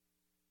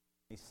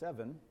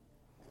7,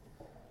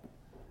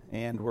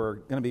 and we're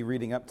going to be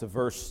reading up to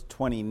verse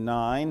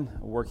 29,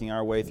 working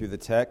our way through the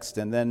text,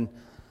 and then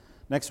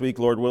next week,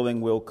 Lord willing,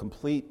 we'll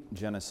complete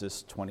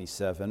Genesis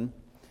 27.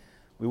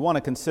 We want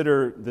to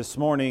consider this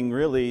morning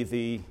really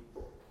the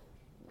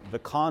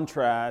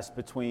contrast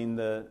between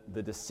the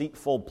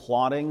deceitful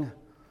plotting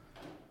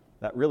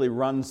that really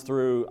runs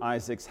through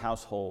Isaac's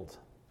household,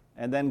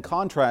 and then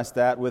contrast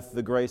that with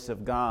the grace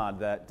of God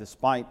that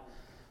despite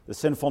the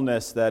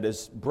sinfulness that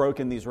has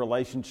broken these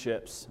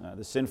relationships,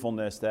 the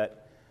sinfulness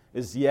that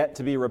is yet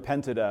to be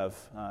repented of,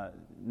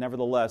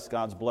 nevertheless,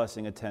 God's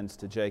blessing attends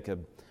to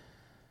Jacob.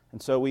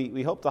 And so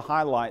we hope to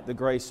highlight the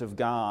grace of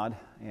God,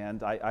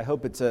 and I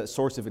hope it's a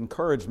source of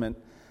encouragement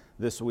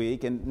this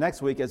week. And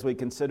next week, as we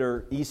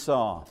consider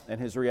Esau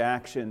and his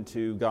reaction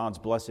to God's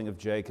blessing of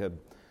Jacob,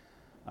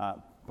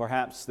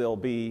 perhaps there'll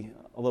be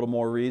a little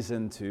more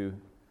reason to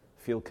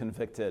feel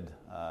convicted,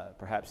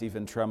 perhaps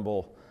even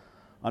tremble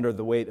under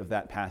the weight of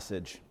that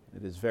passage.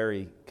 It is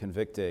very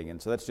convicting.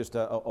 And so that's just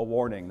a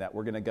warning that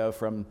we're going to go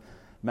from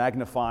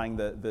magnifying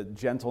the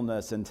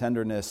gentleness and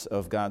tenderness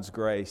of God's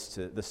grace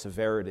to the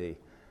severity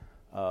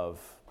of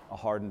a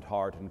hardened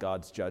heart and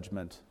God's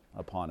judgment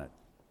upon it.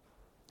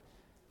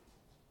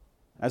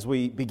 As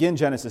we begin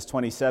Genesis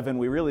 27,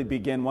 we really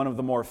begin one of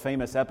the more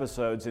famous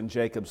episodes in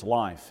Jacob's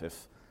life.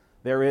 If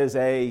there is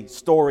a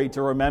story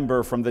to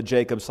remember from the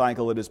Jacob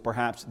cycle, it is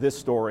perhaps this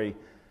story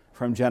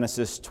from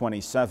Genesis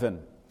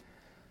 27.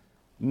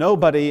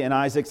 Nobody in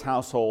Isaac's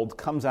household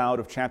comes out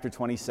of chapter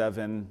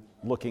 27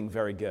 looking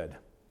very good.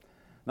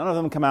 None of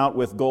them come out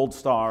with gold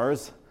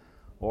stars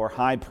or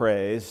high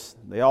praise.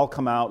 They all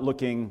come out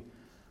looking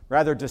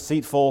rather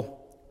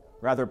deceitful,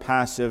 rather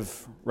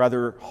passive,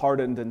 rather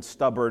hardened and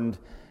stubborn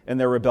in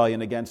their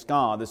rebellion against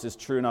God. This is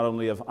true not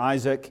only of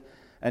Isaac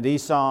and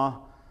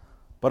Esau,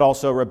 but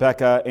also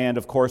Rebekah and,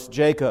 of course,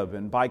 Jacob.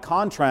 And by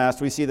contrast,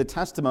 we see the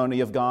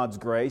testimony of God's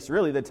grace,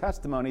 really the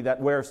testimony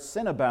that where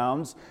sin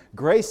abounds,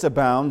 grace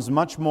abounds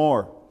much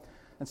more.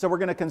 And so we're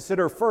going to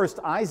consider first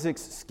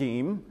Isaac's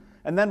scheme,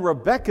 and then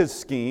Rebekah's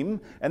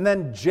scheme, and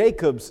then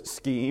Jacob's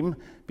scheme,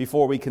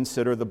 before we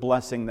consider the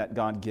blessing that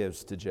God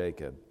gives to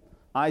Jacob.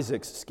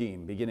 Isaac's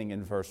scheme, beginning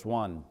in verse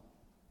 1.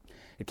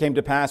 It came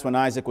to pass when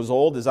Isaac was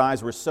old, his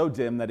eyes were so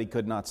dim that he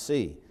could not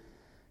see.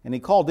 And he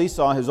called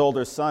Esau, his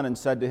older son, and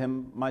said to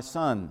him, "My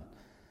son."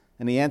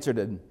 And he answered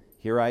him,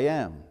 "Here I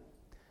am."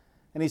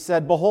 And he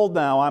said, "Behold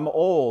now, I'm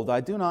old. I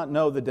do not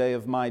know the day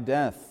of my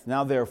death.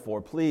 Now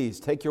therefore, please,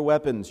 take your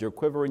weapons, your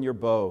quiver and your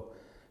bow.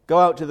 Go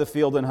out to the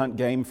field and hunt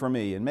game for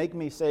me, and make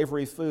me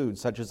savory food,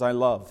 such as I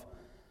love.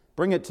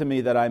 Bring it to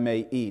me that I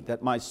may eat,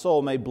 that my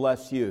soul may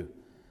bless you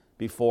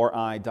before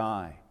I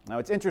die." Now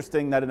it's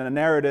interesting that in a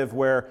narrative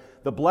where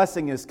the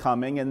blessing is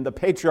coming, and the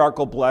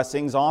patriarchal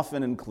blessings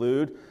often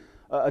include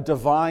a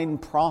divine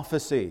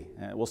prophecy.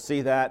 And we'll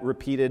see that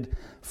repeated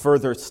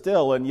further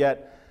still, and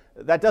yet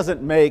that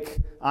doesn't make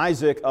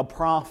Isaac a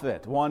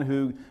prophet, one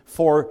who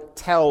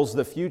foretells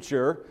the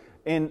future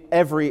in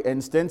every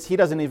instance. He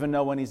doesn't even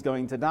know when he's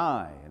going to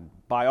die. And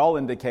by all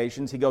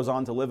indications, he goes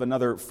on to live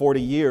another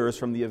 40 years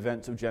from the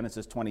events of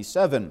Genesis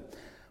 27.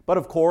 But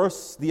of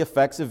course, the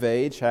effects of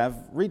age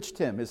have reached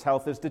him. His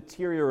health has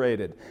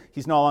deteriorated.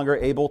 He's no longer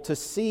able to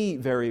see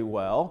very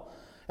well.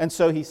 And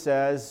so he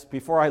says,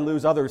 before I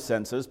lose other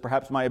senses,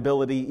 perhaps my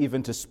ability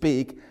even to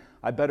speak,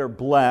 I better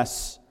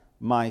bless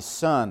my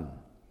son.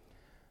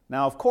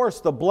 Now, of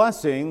course, the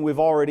blessing we've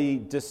already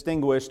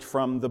distinguished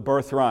from the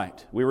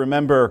birthright. We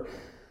remember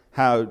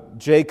how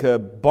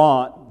Jacob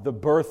bought the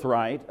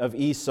birthright of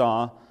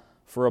Esau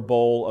for a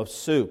bowl of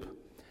soup.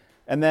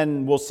 And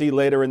then we'll see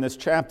later in this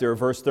chapter,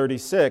 verse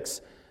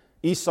 36,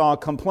 Esau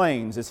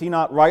complains. Is he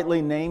not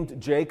rightly named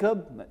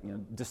Jacob?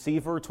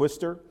 Deceiver,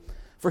 twister?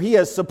 For he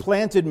has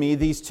supplanted me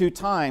these 2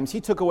 times.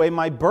 He took away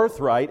my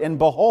birthright, and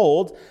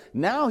behold,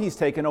 now he's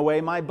taken away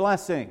my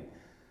blessing.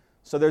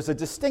 So there's a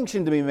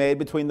distinction to be made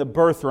between the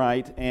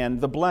birthright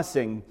and the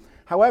blessing.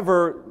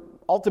 However,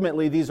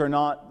 ultimately these are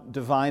not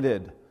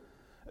divided.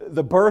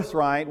 The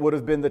birthright would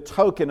have been the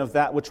token of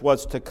that which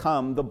was to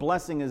come. The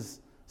blessing is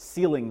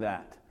sealing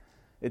that.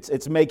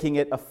 It's making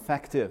it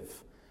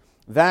effective.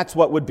 That's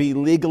what would be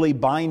legally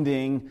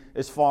binding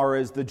as far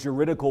as the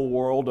juridical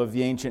world of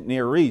the ancient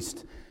Near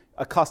East.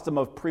 A custom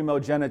of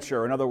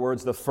primogeniture. In other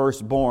words, the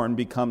firstborn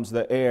becomes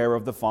the heir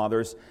of the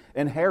father's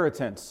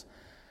inheritance.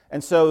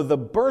 And so the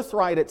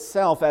birthright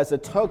itself as a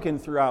token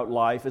throughout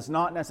life is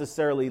not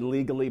necessarily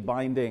legally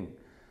binding.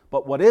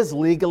 But what is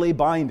legally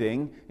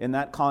binding in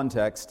that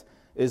context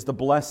is the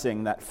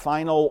blessing, that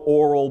final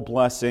oral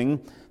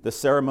blessing, the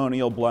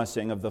ceremonial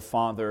blessing of the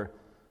father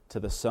to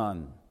the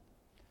son.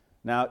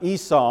 Now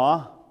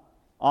Esau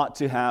ought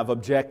to have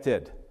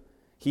objected.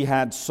 He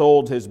had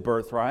sold his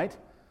birthright.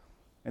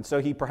 And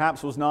so he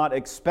perhaps was not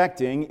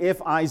expecting,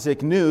 if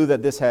Isaac knew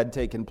that this had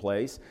taken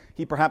place,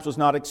 he perhaps was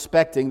not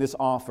expecting this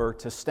offer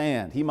to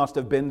stand. He must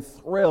have been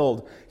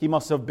thrilled. He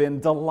must have been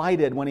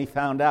delighted when he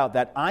found out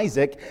that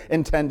Isaac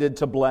intended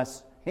to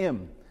bless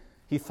him.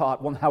 He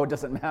thought, well, now it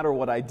doesn't matter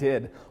what I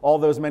did all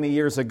those many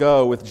years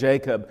ago with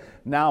Jacob.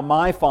 Now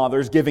my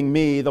father's giving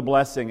me the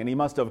blessing. And he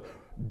must have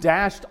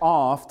dashed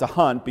off to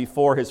hunt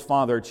before his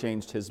father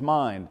changed his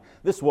mind.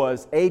 This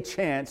was a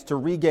chance to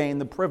regain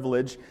the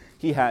privilege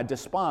he had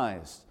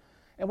despised.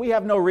 And we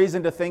have no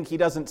reason to think he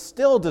doesn't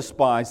still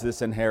despise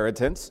this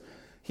inheritance.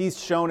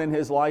 He's shown in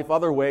his life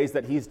other ways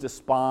that he's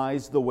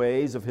despised the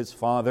ways of his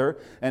father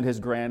and his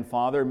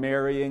grandfather,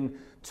 marrying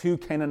 2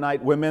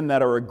 Canaanite women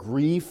that are a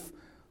grief.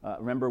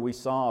 Remember, we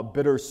saw a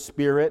bitter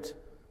spirit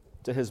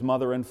to his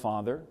mother and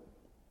father.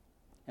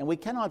 And we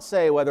cannot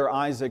say whether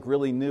Isaac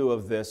really knew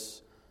of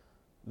this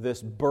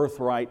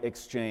birthright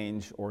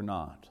exchange or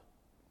not.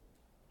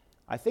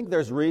 I think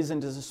there's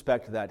reason to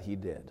suspect that he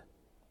did.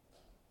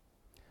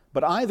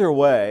 But either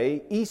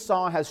way,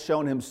 Esau has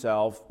shown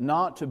himself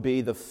not to be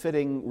the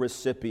fitting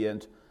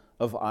recipient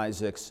of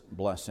Isaac's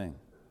blessing.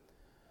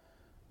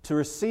 To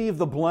receive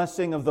the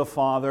blessing of the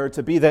father,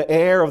 to be the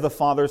heir of the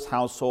father's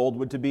household,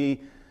 would to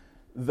be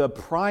the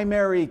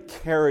primary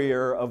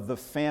carrier of the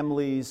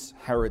family's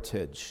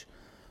heritage,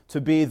 to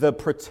be the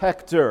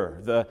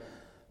protector,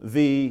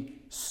 the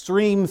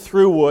stream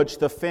through which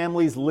the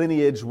family's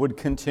lineage would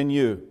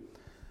continue.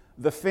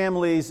 The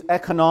family's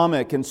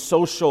economic and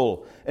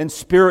social and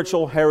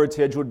spiritual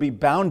heritage would be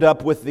bound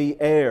up with the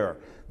heir,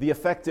 the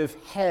effective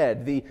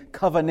head, the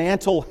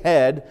covenantal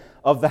head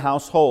of the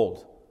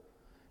household.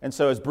 And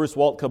so, as Bruce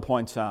Waltke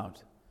points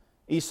out,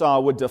 Esau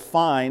would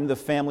define the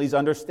family's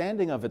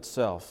understanding of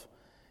itself.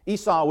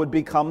 Esau would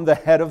become the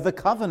head of the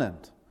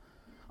covenant.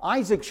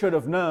 Isaac should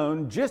have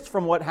known, just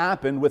from what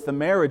happened with the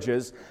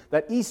marriages,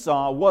 that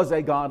Esau was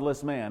a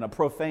godless man, a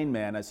profane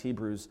man, as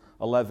Hebrews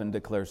 11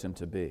 declares him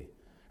to be.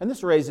 And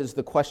this raises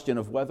the question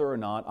of whether or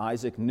not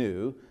Isaac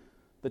knew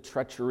the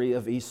treachery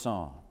of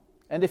Esau.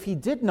 And if he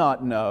did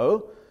not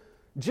know,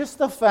 just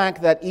the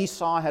fact that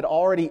Esau had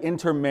already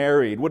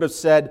intermarried would have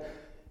said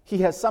he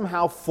has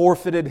somehow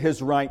forfeited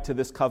his right to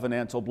this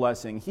covenantal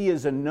blessing. He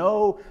is in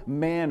no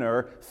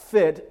manner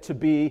fit to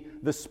be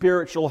the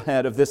spiritual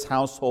head of this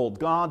household.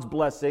 God's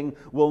blessing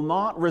will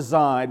not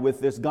reside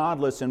with this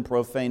godless and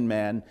profane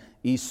man,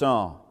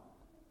 Esau.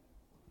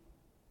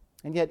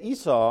 And yet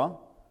Esau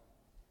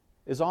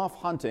is off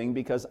hunting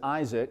because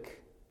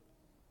Isaac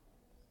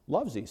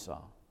loves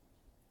Esau.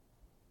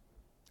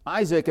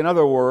 Isaac, in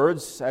other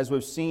words, as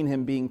we've seen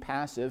him being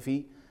passive,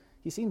 he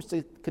seems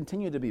to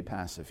continue to be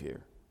passive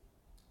here.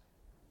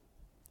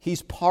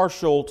 He's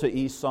partial to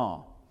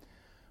Esau.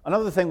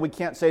 Another thing we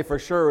can't say for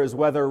sure is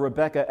whether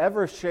Rebekah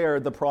ever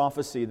shared the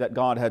prophecy that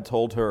God had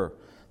told her,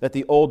 that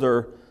the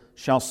older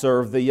shall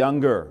serve the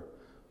younger.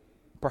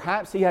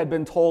 Perhaps he had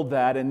been told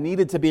that and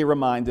needed to be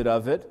reminded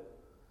of it.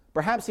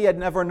 Perhaps he had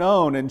never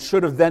known and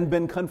should have then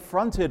been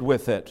confronted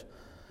with it.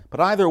 But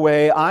either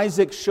way,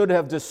 Isaac should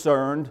have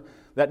discerned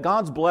that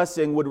God's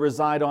blessing would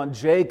reside on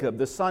Jacob,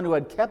 the son who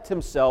had kept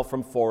himself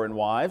from foreign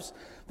wives,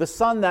 the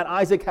son that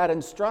Isaac had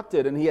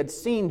instructed, and he had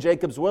seen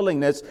Jacob's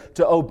willingness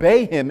to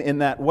obey him in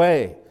that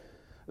way.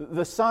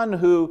 The son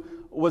who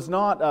was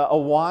not a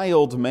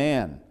wild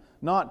man,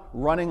 not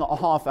running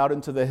off out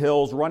into the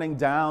hills, running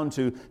down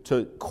to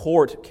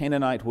court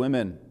Canaanite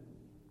women.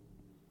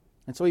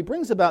 And so he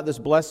brings about this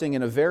blessing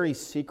in a very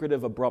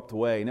secretive, abrupt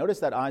way. Notice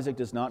that Isaac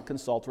does not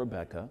consult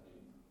Rebekah.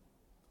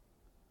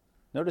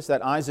 Notice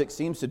that Isaac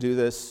seems to do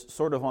this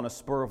sort of on a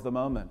spur of the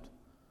moment.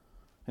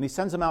 And he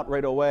sends them out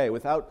right away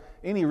without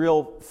any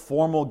real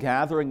formal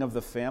gathering of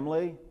the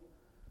family,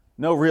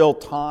 no real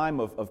time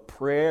of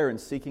prayer and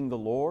seeking the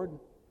Lord.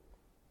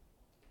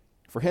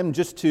 For him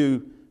just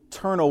to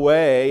turn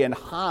away and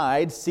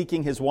hide,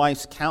 seeking his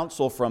wife's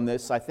counsel from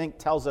this, I think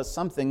tells us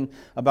something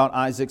about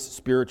Isaac's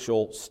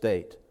spiritual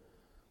state.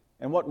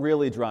 And what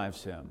really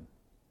drives him?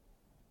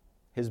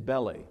 His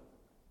belly.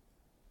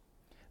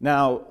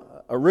 Now,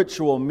 a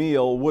ritual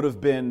meal would have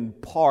been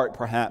part,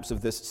 perhaps,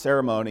 of this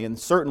ceremony, and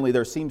certainly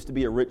there seems to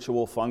be a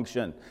ritual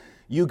function.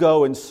 You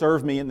go and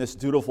serve me in this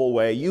dutiful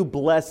way. You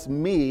bless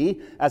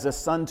me as a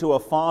son to a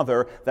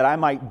father, that I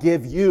might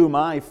give you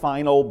my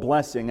final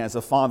blessing as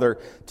a father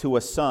to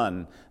a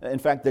son. In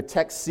fact, the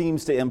text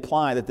seems to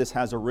imply that this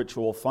has a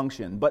ritual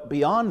function. But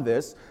beyond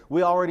this,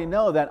 we already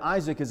know that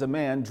Isaac is a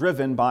man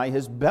driven by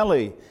his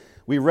belly.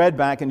 We read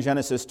back in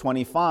Genesis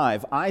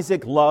 25,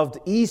 Isaac loved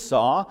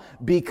Esau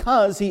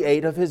because he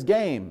ate of his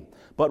game,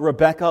 but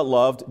Rebekah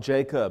loved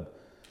Jacob.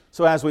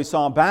 So as we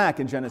saw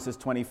back in Genesis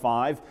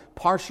 25,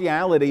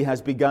 partiality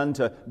has begun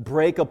to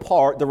break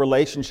apart the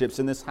relationships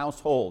in this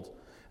household.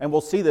 And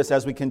we'll see this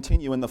as we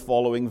continue in the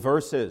following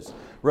verses.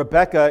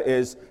 Rebekah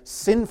is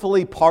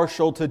sinfully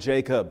partial to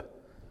Jacob.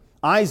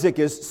 Isaac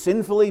is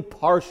sinfully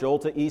partial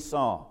to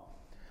Esau.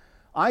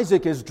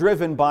 Isaac is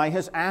driven by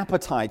his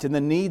appetite and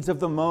the needs of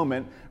the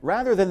moment,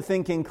 rather than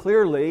thinking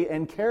clearly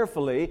and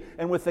carefully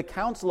and with the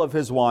counsel of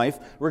his wife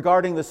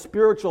regarding the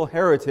spiritual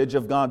heritage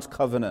of God's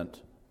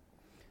covenant.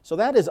 So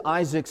that is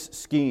Isaac's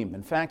scheme.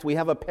 In fact, we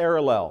have a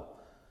parallel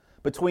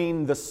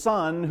between the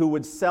son who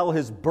would sell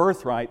his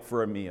birthright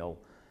for a meal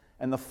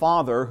and the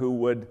father who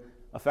would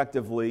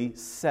effectively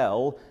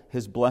sell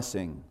his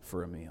blessing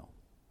for a meal.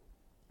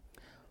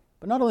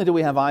 But not only do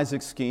we have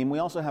Isaac's scheme, we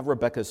also have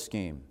Rebekah's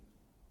scheme.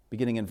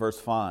 Beginning in verse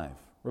 5.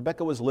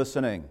 Rebekah was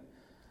listening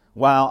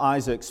while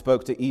Isaac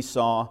spoke to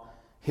Esau,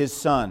 his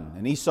son.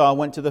 And Esau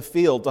went to the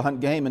field to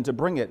hunt game and to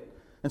bring it.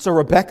 And so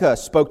Rebekah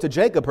spoke to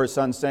Jacob, her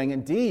son, saying,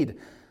 "Indeed,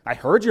 I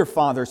heard your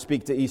father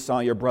speak to Esau,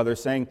 your brother,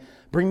 saying,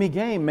 'Bring me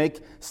game,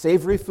 make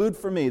savory food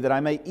for me, that I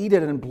may eat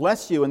it and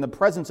bless you in the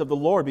presence of the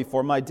Lord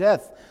before my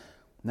death.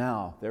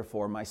 Now,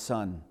 therefore, my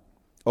son,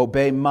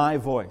 obey my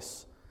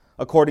voice,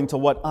 according to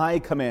what I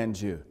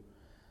command you.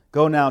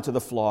 Go now to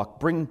the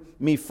flock, bring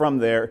me from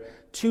there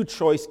 2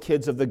 choice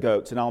kids of the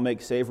goats, and I'll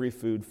make savory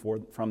food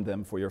from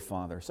them for your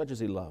father, such as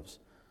he loves.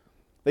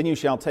 Then you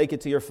shall take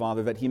it to your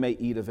father, that he may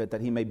eat of it,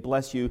 that he may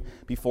bless you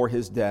before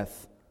his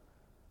death.'"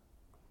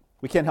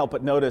 We can't help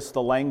but notice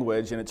the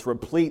language, and it's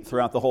replete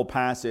throughout the whole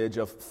passage,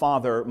 of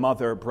father,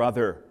 mother,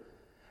 brother.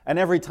 And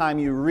every time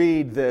you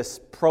read this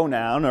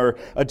pronoun or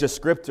a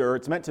descriptor,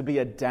 it's meant to be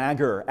a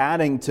dagger,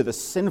 adding to the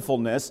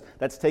sinfulness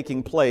that's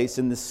taking place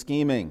in this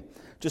scheming.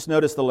 Just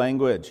notice the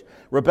language.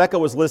 Rebekah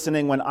was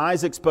listening when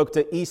Isaac spoke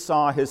to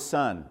Esau, his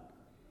son.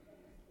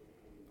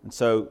 And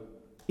so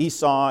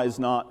Esau is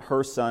not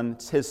her son,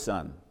 it's his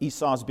son.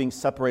 Esau is being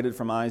separated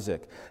from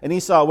Isaac. And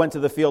Esau went to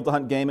the field to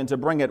hunt game and to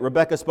bring it.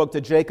 Rebekah spoke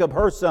to Jacob,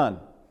 her son.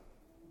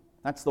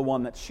 That's the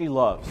one that she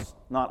loves,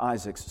 not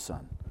Isaac's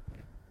son.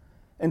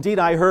 "Indeed,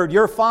 I heard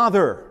your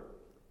father."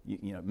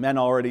 You know, men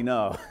already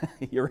know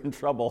you're in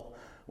trouble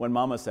when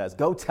mama says,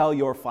 "Go tell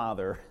your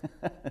father."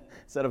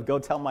 Instead of "go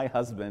tell my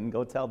husband,"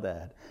 go tell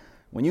dad.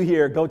 When you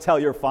hear "go tell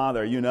your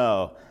father," you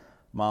know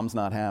mom's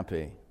not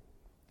happy.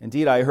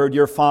 "Indeed, I heard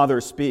your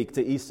father speak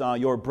to Esau,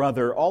 your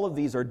brother." All of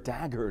these are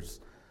daggers.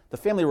 The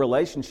family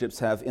relationships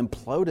have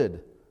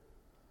imploded.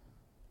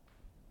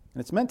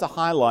 And it's meant to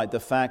highlight the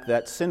fact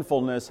that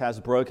sinfulness has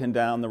broken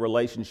down the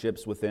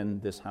relationships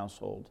within this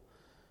household.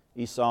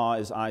 Esau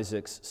is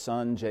Isaac's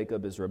son.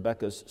 Jacob is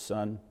Rebekah's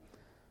son.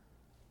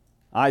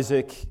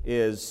 Isaac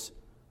is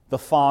the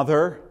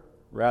father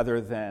rather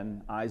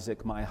than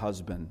 "Isaac, my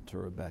husband," to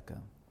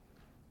Rebekah.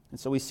 And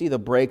so we see the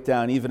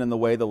breakdown even in the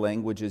way the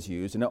language is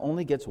used, and it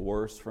only gets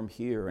worse from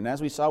here. And as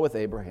we saw with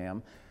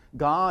Abraham,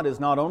 God is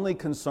not only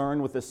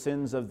concerned with the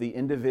sins of the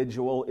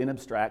individual in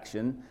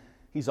abstraction,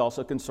 He's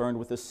also concerned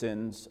with the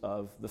sins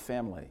of the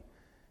family.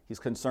 He's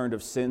concerned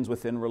of sins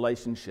within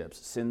relationships,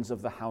 sins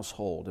of the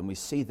household, and we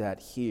see that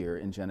here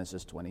in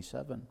Genesis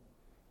 27.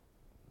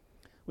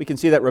 We can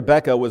see that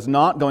Rebekah was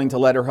not going to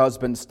let her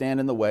husband stand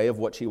in the way of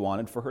what she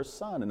wanted for her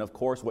son. And of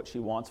course, what she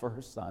wants for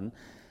her son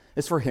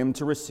is for him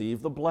to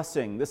receive the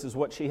blessing. This is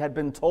what she had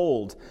been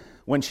told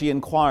when she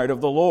inquired of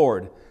the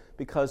Lord,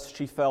 because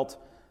she felt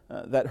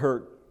that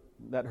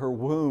her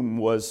womb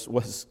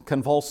was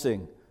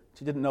convulsing.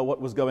 She didn't know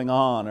what was going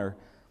on or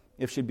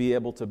if she'd be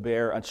able to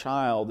bear a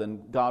child.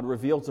 And God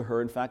revealed to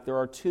her, in fact, there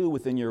are 2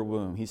 within your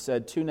womb. He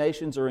said, 2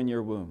 nations are in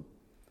your womb.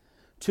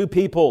 2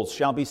 peoples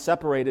shall be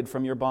separated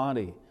from your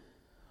body.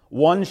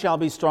 One shall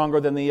be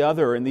stronger than the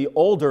other, and the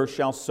older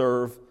shall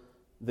serve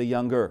the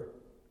younger.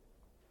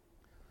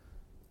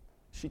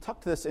 She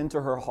tucked this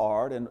into her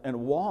heart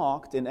and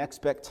walked in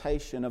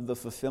expectation of the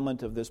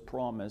fulfillment of this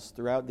promise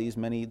throughout these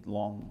many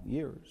long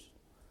years.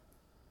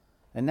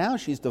 And now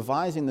she's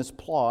devising this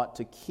plot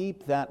to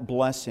keep that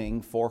blessing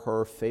for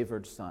her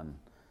favored son.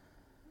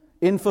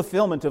 In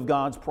fulfillment of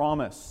God's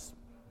promise,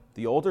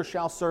 the older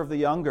shall serve the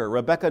younger.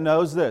 Rebekah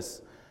knows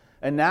this.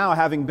 And now,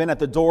 having been at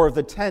the door of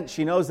the tent,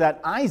 she knows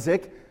that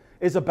Isaac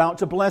is about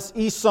to bless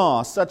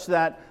Esau, such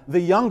that the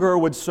younger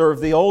would serve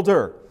the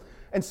older.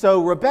 And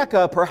so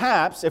Rebekah,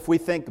 perhaps, if we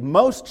think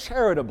most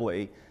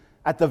charitably,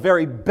 at the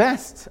very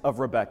best of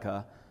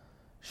Rebekah,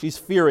 she's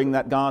fearing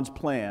that God's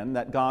plan,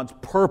 that God's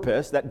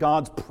purpose, that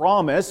God's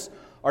promise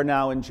are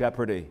now in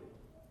jeopardy.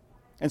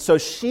 And so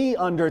she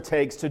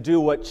undertakes to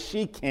do what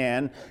she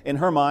can, in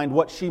her mind,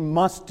 what she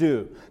must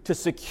do to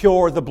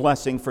secure the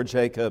blessing for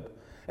Jacob.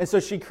 And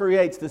so she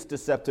creates this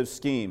deceptive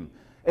scheme.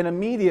 And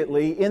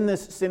immediately, in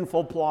this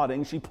sinful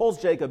plotting, she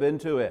pulls Jacob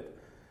into it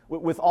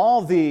with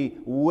all the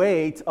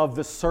weight of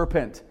the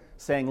serpent,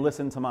 saying,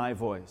 "Listen to my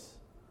voice.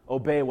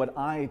 Obey what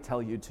I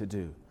tell you to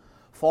do.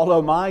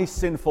 Follow my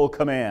sinful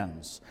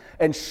commands,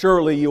 and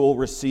surely you will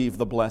receive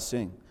the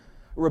blessing."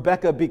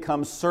 Rebekah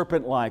becomes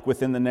serpent-like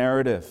within the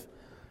narrative.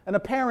 And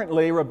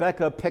apparently,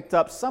 Rebekah picked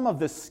up some of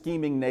this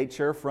scheming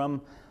nature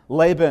from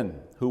Laban,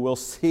 who we'll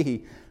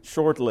see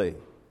shortly.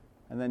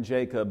 And then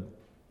Jacob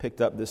picked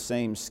up the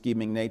same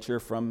scheming nature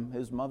from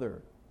his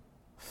mother.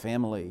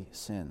 Family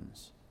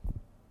sins.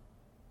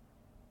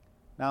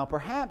 Now,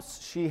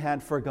 perhaps she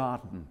had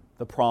forgotten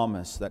the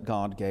promise that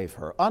God gave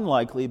her.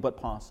 Unlikely, but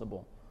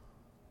possible.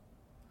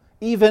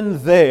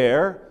 Even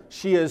there,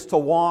 she is to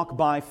walk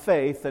by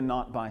faith and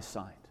not by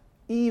sight.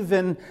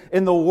 Even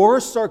in the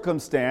worst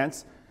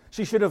circumstance,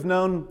 she should have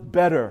known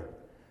better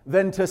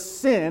than to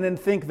sin and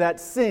think that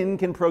sin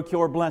can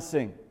procure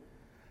blessing.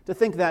 To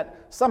think that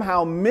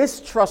somehow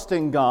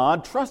mistrusting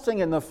God, trusting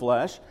in the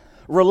flesh,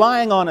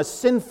 relying on a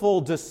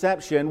sinful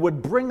deception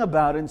would bring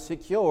about and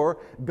secure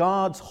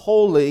God's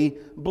holy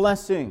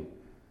blessing.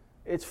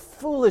 It's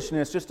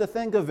foolishness just to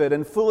think of it,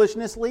 and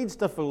foolishness leads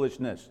to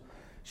foolishness.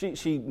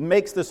 She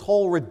makes this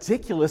whole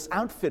ridiculous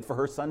outfit for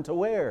her son to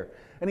wear.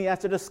 And he has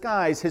to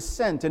disguise his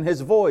scent and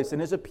his voice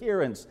and his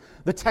appearance,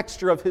 the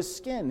texture of his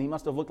skin. He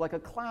must have looked like a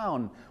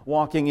clown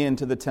walking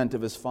into the tent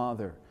of his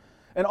father.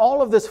 And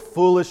all of this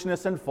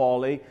foolishness and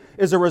folly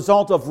is a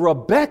result of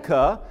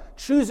Rebekah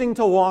choosing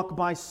to walk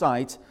by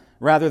sight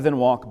rather than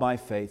walk by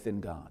faith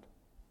in God.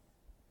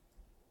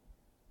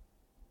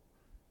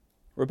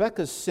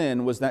 Rebekah's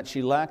sin was that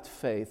she lacked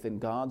faith in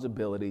God's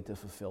ability to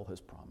fulfill His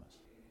promise.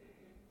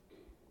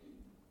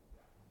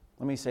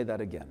 Let me say that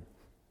again.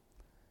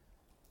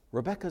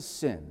 Rebekah's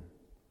sin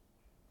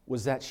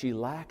was that she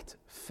lacked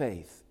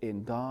faith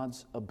in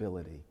God's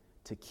ability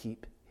to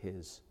keep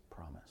His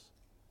promise.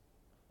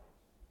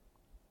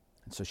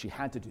 And so she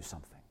had to do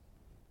something.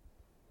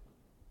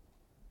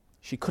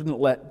 She couldn't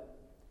let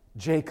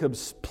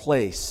Jacob's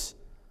place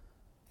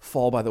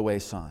fall by the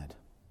wayside.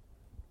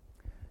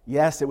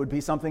 Yes, it would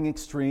be something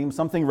extreme,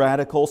 something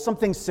radical,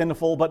 something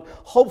sinful, but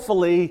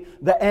hopefully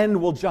the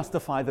end will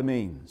justify the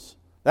means.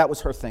 That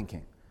was her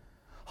thinking.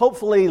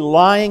 Hopefully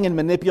lying and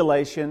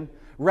manipulation,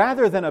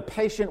 rather than a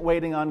patient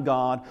waiting on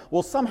God,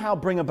 will somehow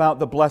bring about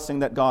the blessing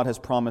that God has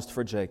promised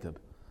for Jacob.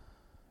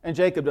 And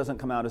Jacob doesn't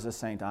come out as a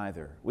saint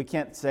either. We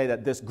can't say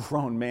that this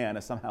grown man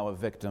is somehow a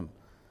victim.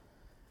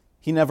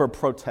 He never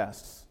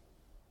protests.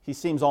 He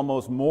seems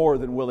almost more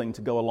than willing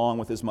to go along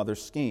with his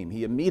mother's scheme.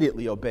 He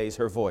immediately obeys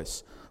her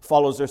voice,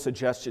 follows her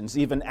suggestions,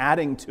 even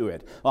adding to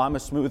it. Oh, I'm a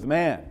smooth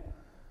man.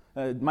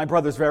 My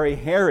brother's very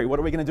hairy. What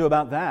are we going to do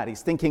about that?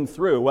 He's thinking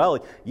through,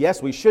 well,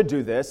 yes, we should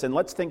do this, and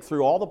let's think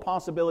through all the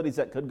possibilities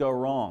that could go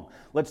wrong.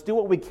 Let's do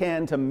what we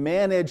can to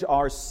manage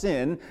our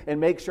sin and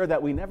make sure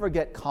that we never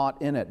get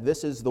caught in it.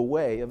 This is the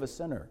way of a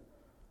sinner.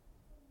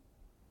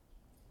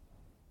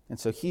 And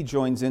so he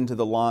joins into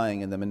the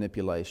lying and the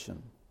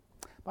manipulation.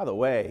 By the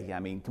way,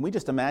 can we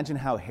just imagine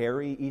how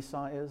hairy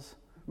Esau is?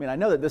 I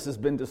know that this has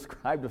been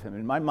described of him.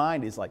 In my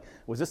mind, he's like,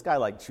 was this guy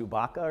like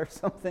Chewbacca or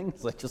something?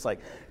 He's just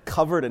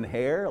covered in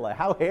hair. Like,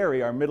 how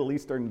hairy are Middle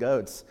Eastern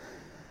goats?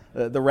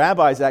 The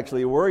rabbis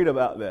actually worried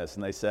about this,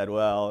 and they said,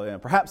 well,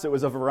 perhaps it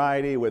was a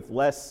variety with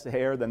less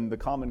hair than the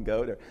common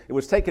goat. It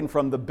was taken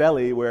from the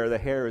belly where the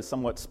hair is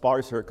somewhat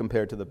sparser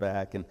compared to the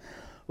back, and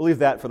we'll leave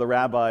that for the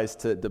rabbis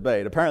to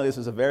debate. Apparently, this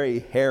was a very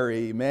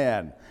hairy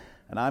man,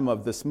 and I'm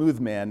of the smooth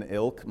man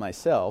ilk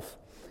myself,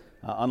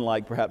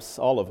 unlike perhaps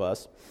all of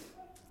us.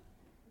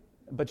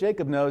 But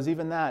Jacob knows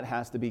even that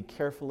has to be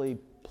carefully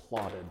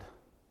plotted.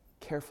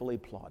 Carefully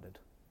plotted.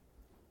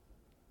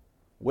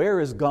 Where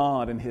is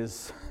God in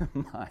his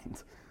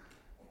mind?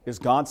 Is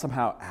God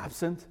somehow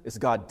absent? Is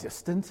God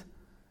distant?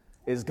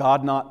 Is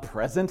God not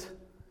present?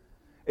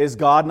 Is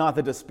God not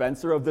the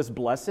dispenser of this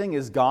blessing?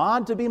 Is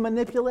God to be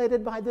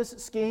manipulated by this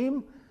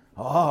scheme?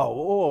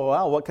 Oh,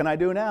 well, what can I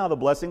do now? The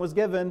blessing was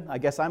given. I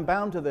guess I'm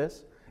bound to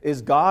this.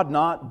 Is God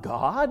not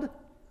God?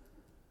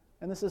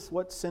 And this is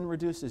what sin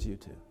reduces you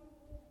to.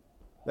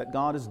 That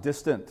God is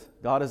distant,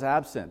 God is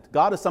absent,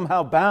 God is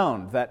somehow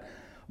bound, that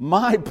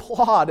my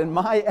plot and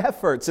my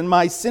efforts and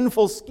my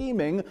sinful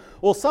scheming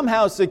will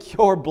somehow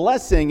secure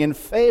blessing and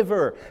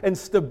favor and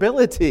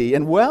stability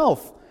and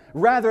wealth,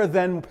 rather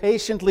than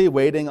patiently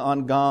waiting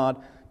on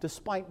God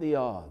despite the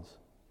odds.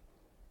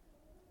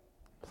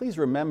 Please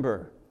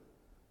remember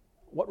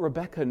what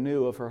Rebekah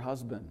knew of her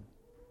husband,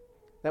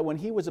 that when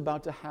he was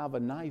about to have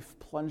a knife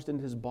plunged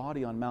into his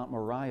body on Mount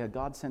Moriah,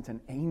 God sent an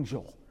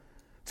angel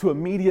to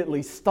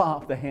immediately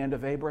stop the hand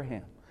of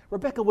Abraham.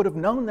 Rebekah would have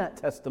known that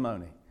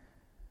testimony.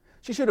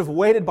 She should have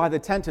waited by the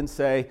tent and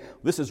say,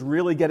 this is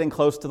really getting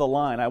close to the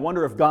line. I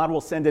wonder if God will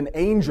send an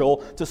angel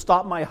to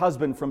stop my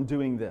husband from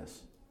doing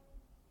this.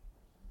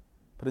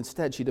 But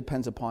instead, she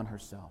depends upon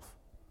herself.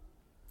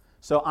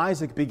 So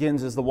Isaac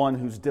begins as the one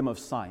who's dim of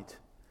sight.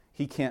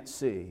 He can't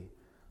see.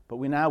 But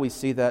we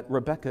see that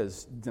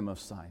Rebekah's dim of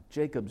sight,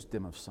 Jacob's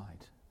dim of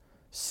sight.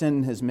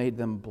 Sin has made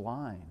them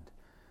blind.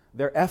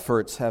 Their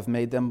efforts have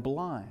made them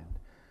blind.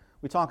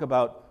 We talk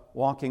about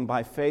walking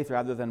by faith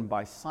rather than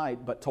by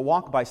sight, but to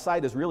walk by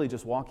sight is really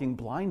just walking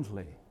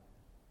blindly.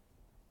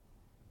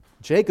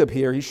 Jacob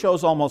here, he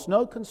shows almost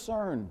no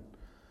concern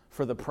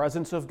for the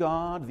presence of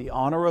God, the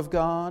honor of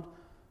God,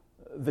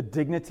 the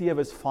dignity of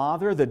his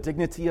father, the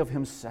dignity of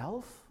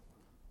himself.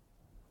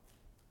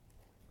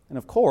 And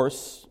of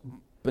course,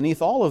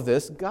 beneath all of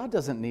this, God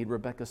doesn't need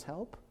Rebekah's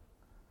help.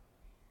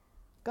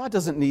 God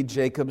doesn't need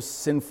Jacob's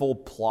sinful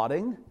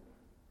plotting.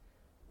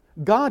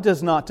 God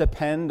does not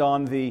depend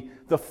on the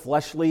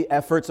fleshly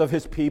efforts of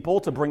his people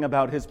to bring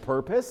about his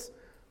purpose.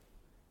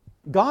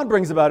 God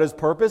brings about his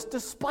purpose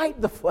despite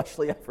the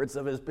fleshly efforts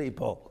of his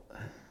people.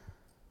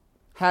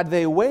 Had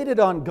they waited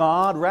on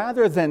God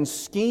rather than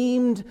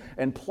schemed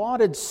and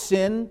plotted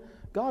sin,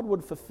 God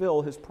would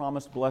fulfill his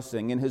promised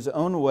blessing in his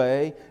own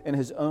way, in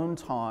his own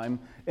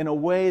time, in a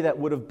way that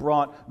would have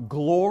brought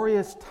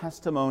glorious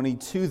testimony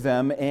to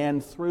them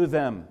and through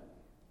them.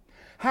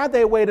 Had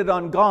they waited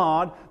on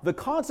God, the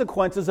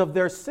consequences of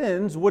their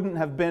sins wouldn't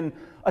have been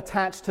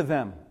attached to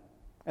them.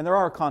 And there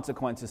are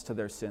consequences to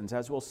their sins,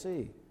 as we'll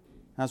see,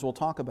 as we'll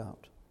talk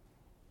about.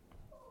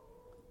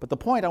 But the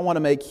point I want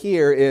to make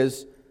here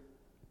is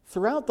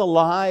Throughout the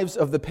lives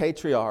of the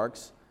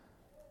patriarchs,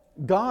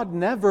 God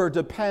never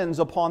depends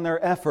upon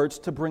their efforts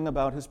to bring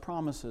about His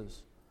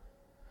promises.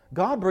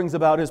 God brings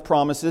about His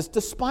promises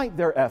despite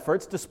their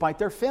efforts, despite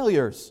their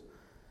failures.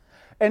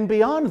 And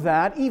beyond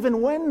that, even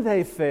when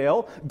they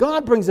fail,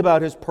 God brings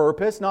about His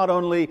purpose not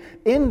only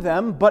in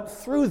them, but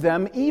through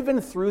them,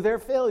 even through their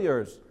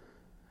failures.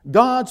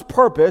 God's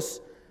purpose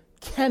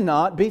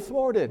cannot be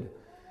thwarted.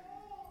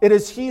 It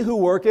is He who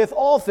worketh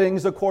all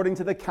things according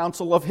to the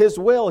counsel of His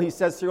will. He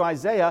says through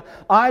Isaiah,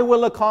 I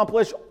will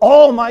accomplish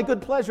all my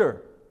good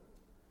pleasure.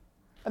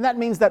 And that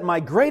means that my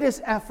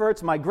greatest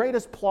efforts, my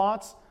greatest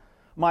plots,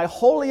 my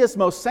holiest,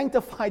 most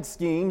sanctified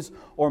schemes,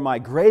 or my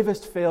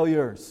gravest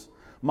failures,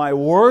 my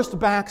worst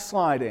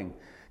backsliding,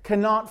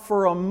 cannot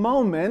for a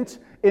moment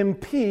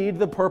impede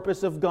the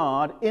purpose of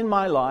God in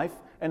my life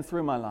and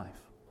through my life.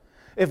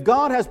 If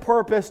God has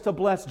purpose to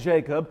bless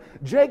Jacob,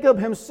 Jacob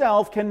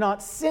himself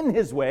cannot sin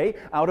his way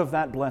out of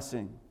that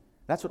blessing.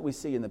 That's what we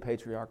see in the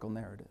patriarchal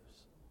narratives.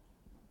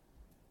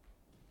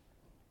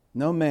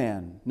 No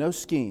man, no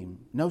scheme,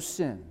 no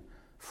sin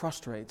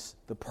frustrates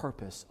the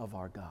purpose of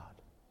our God.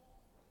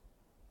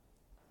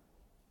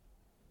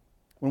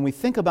 When we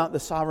think about the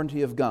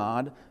sovereignty of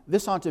God,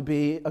 this ought to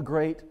be a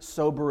great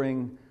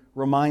sobering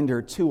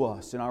reminder to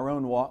us in our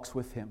own walks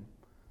with Him.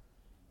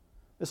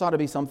 This ought to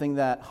be something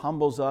that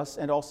humbles us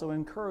and also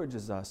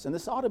encourages us. And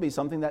this ought to be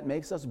something that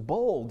makes us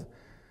bold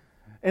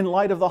in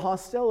light of the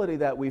hostility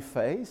that we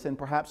face, and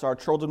perhaps our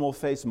children will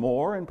face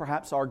more, and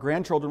perhaps our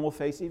grandchildren will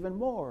face even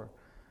more.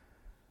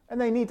 And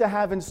they need to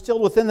have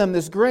instilled within them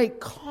this great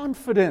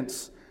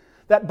confidence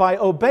that by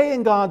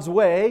obeying God's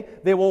way,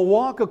 they will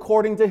walk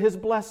according to His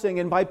blessing,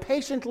 and by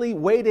patiently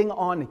waiting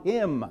on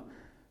Him,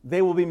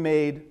 they will be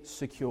made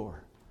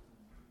secure.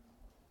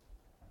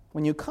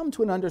 When you come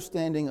to an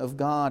understanding of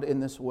God in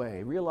this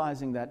way,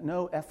 realizing that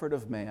no effort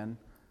of man,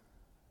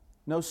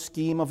 no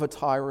scheme of a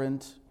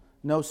tyrant,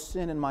 no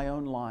sin in my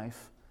own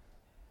life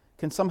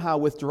can somehow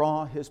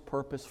withdraw His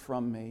purpose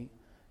from me,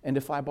 and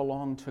if I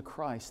belong to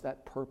Christ,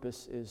 that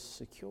purpose is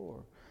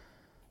secure.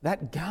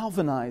 That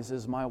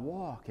galvanizes my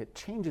walk. It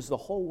changes the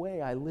whole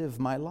way I live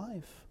my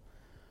life.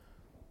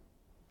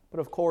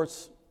 But of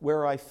course,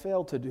 where I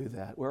fail to do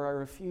that, where I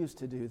refuse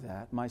to do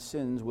that, my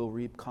sins will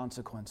reap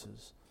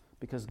consequences,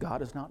 because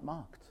God is not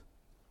mocked.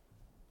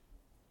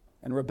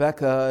 And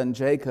Rebekah and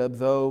Jacob,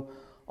 though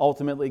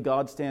ultimately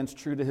God stands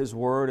true to His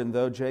word, and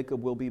though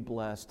Jacob will be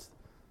blessed,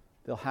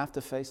 they'll have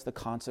to face the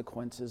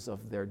consequences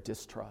of their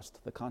distrust,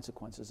 the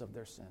consequences of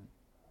their sin.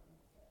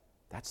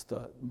 That's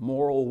the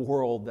moral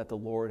world that the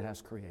Lord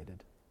has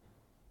created.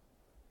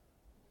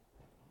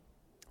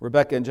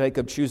 Rebekah and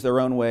Jacob choose their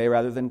own way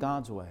rather than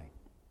God's way.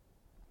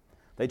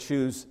 They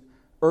choose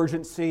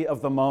urgency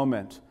of the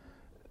moment.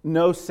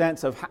 No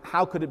sense of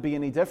how could it be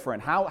any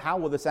different? How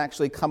will this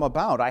actually come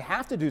about? I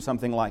have to do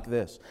something like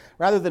this.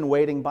 Rather than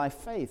waiting by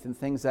faith in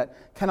things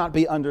that cannot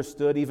be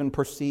understood, even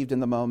perceived in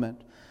the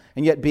moment.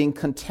 And yet being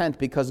content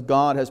because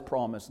God has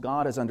promised,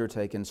 God has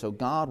undertaken, so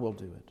God will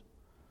do it.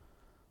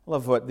 I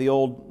love what the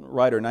old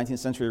writer, 19th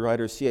century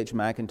writer C.H.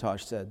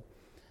 Mackintosh said.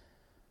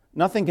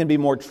 Nothing can be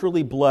more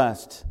truly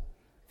blessed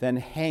than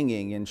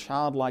hanging in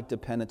childlike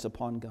dependence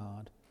upon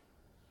God,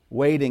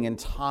 waiting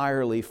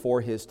entirely for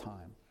His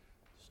time.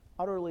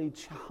 Utterly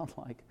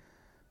childlike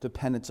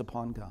dependence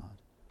upon God.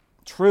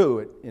 True,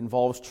 it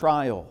involves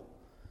trial,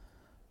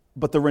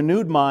 but the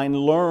renewed mind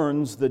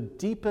learns the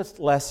deepest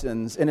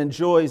lessons and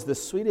enjoys the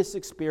sweetest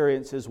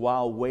experiences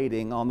while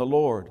waiting on the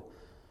Lord.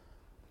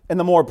 And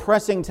the more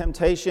pressing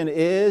temptation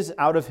is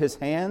out of His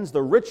hands,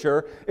 the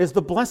richer is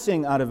the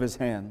blessing out of His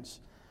hands.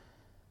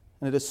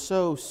 And it is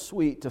so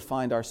sweet to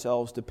find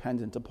ourselves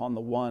dependent upon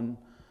the one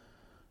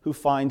who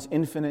finds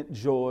infinite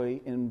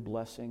joy in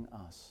blessing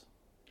us.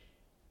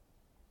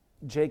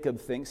 Jacob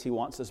thinks he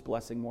wants this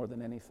blessing more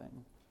than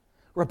anything.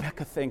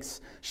 Rebekah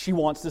thinks she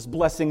wants this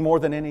blessing more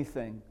than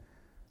anything.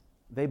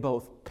 They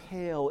both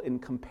pale in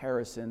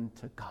comparison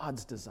to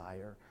God's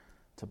desire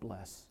to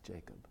bless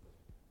Jacob.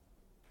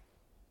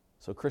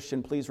 So,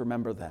 Christian, please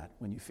remember that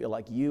when you feel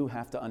like you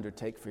have to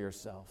undertake for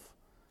yourself.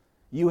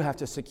 You have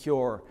to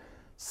secure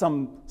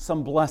some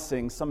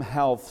blessing, some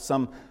health,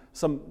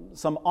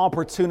 some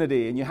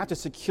opportunity, and you have to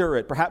secure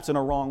it, perhaps in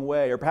a wrong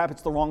way, or perhaps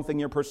it's the wrong thing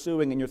you're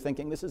pursuing, and you're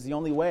thinking, this is the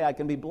only way I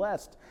can be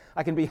blessed.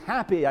 I can be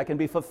happy, I can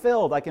be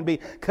fulfilled, I can be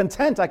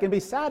content, I can be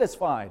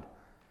satisfied.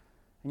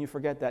 And you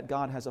forget that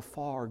God has a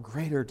far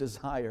greater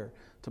desire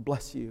to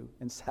bless you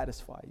and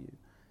satisfy you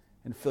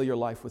and fill your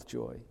life with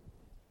joy.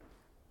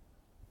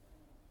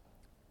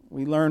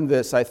 We learn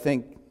this, I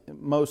think,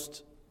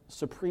 most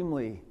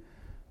supremely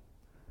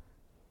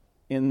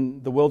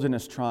in the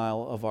wilderness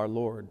trial of our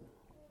Lord,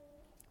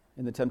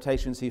 in the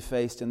temptations He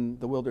faced in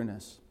the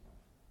wilderness.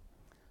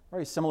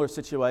 Very similar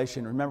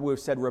situation. Remember, we've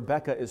said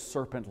Rebekah is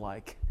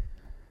serpent-like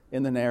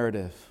in the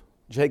narrative.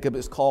 Jacob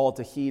is called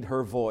to heed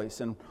her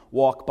voice and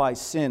walk by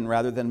sin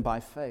rather than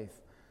by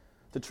faith,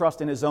 to trust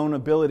in his own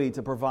ability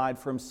to provide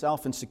for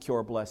himself and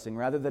secure blessing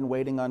rather than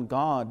waiting on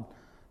God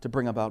to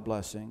bring about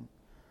blessing.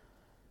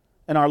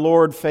 And our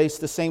Lord faced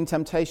the same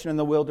temptation in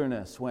the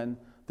wilderness when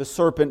the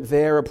serpent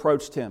there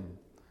approached him,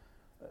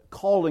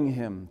 calling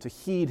him to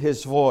heed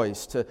his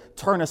voice, to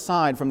turn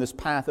aside from this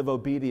path of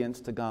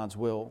obedience to God's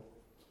will.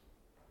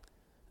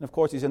 And of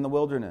course, he's in the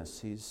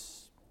wilderness.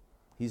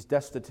 He's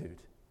destitute.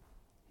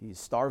 He's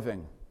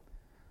starving.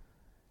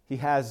 He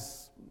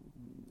has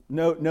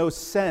no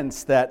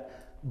sense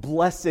that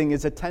blessing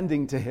is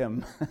attending to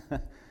him.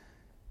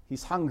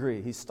 He's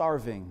hungry. He's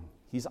starving.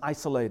 He's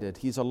isolated.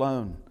 He's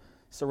alone,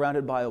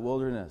 surrounded by a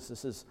wilderness.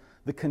 This is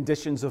the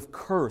conditions of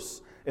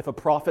curse. If a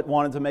prophet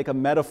wanted to make a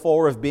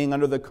metaphor of being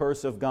under the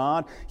curse of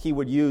God, he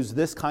would use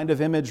this kind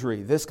of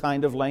imagery, this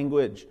kind of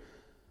language.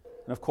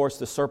 And of course,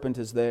 the serpent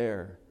is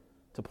there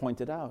to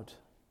point it out.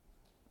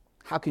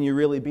 How can you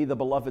really be the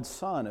beloved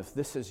son if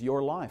this is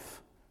your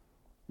life?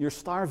 You're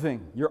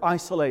starving, you're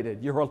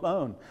isolated, you're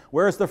alone.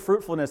 Where is the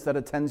fruitfulness that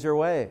attends your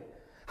way?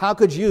 How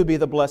could you be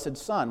the blessed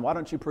son? Why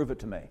don't you prove it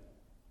to me?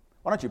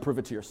 Why don't you prove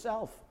it to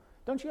yourself?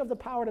 Don't you have the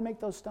power to make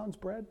those stones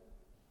bread?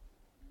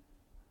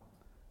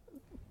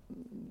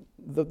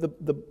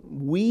 The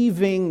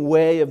weaving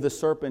way of the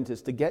serpent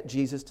is to get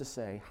Jesus to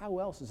say, how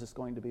else is this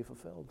going to be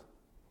fulfilled?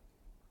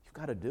 You've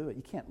got to do it.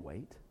 You can't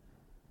wait.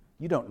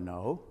 You don't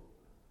know.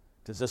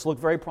 Does this look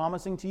very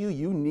promising to you?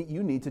 You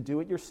need to do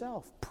it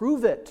yourself.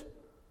 Prove it.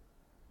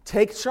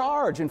 Take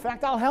charge. In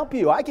fact, I'll help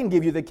you. I can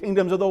give you the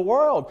kingdoms of the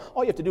world.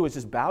 All you have to do is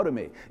just bow to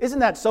me. Isn't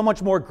that so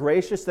much more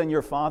gracious than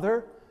your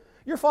Father?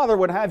 Your Father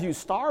would have you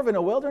starve in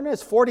a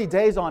wilderness 40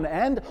 days on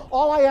end.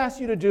 All I ask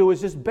you to do is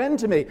just bend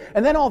to me,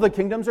 and then all the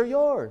kingdoms are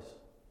yours.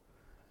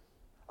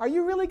 Are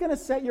you really going to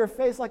set your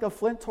face like a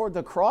flint toward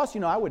the cross?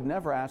 I would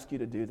never ask you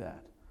to do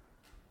that.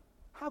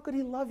 How could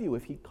he love you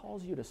if he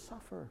calls you to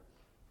suffer?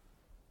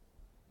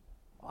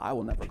 I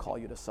will never call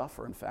you to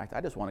suffer. In fact,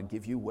 I just want to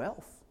give you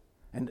wealth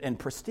and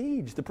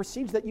prestige, the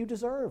prestige that you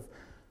deserve.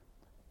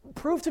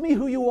 Prove to me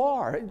who you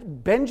are.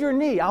 Bend your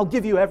knee. I'll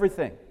give you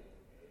everything.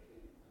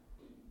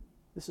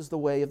 This is the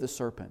way of the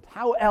serpent.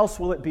 How else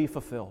will it be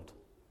fulfilled?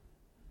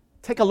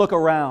 Take a look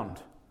around.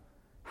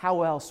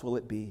 How else will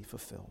it be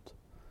fulfilled?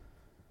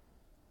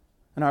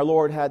 And our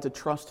Lord had to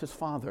trust his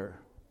Father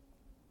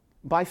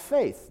by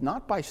faith,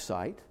 not by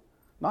sight,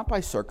 not by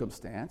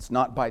circumstance,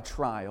 not by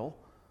trial,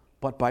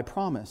 but by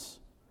promise.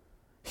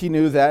 He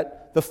knew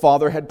that the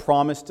Father had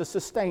promised to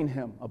sustain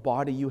him, a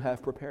body you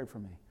have prepared for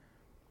me.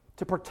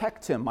 To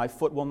protect him, my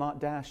foot will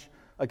not dash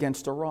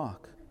against a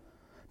rock.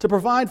 To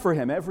provide for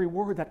him, every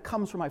word that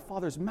comes from my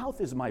Father's mouth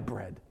is my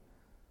bread.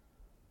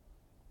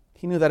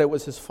 He knew that it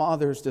was his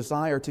Father's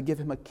desire to give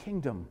him a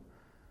kingdom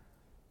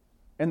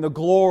and the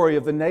glory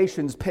of the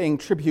nations paying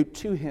tribute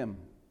to him.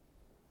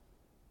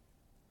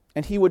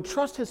 And he would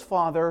trust his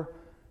Father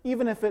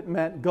even if it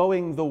meant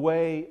going the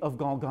way of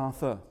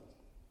Golgotha.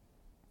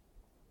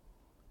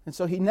 And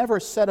so he never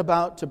set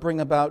about to bring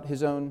about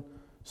his own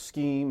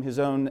scheme, his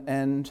own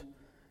end,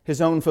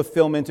 his own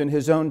fulfillment in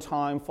his own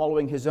time,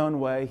 following his own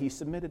way. He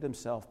submitted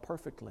himself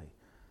perfectly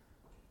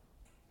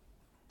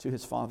to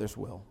his Father's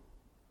will.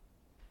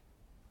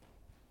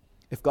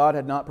 If God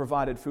had not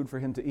provided food for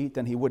him to eat,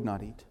 then he would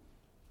not eat.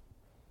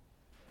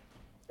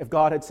 If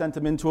God had sent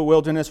him into a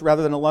wilderness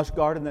rather than a lush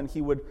garden, then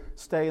he would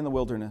stay in the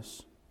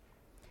wilderness.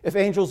 If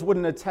angels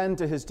wouldn't attend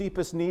to his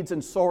deepest needs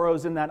and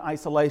sorrows in that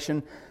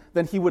isolation,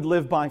 then he would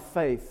live by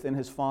faith in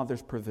his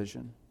Father's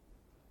provision.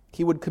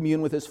 He would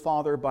commune with his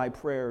Father by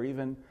prayer,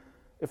 even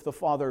if the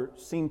Father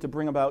seemed to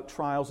bring about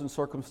trials and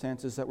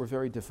circumstances that were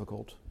very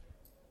difficult.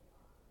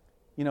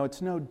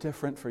 It's no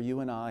different for you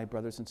and I,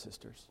 brothers and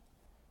sisters.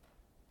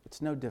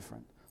 It's no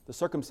different. The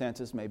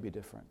circumstances may be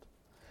different.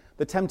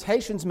 The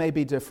temptations may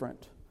be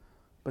different,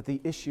 but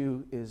the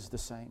issue is the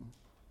same.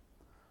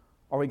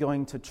 Are we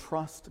going to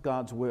trust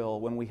God's will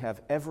when we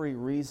have every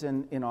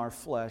reason in our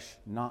flesh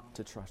not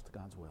to trust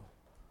God's will?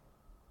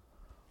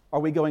 Are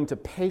we going to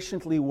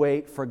patiently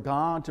wait for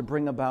God to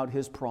bring about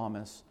his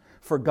promise,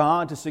 for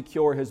God to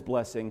secure his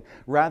blessing,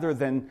 rather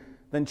than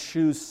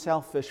choose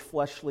selfish,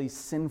 fleshly,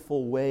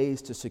 sinful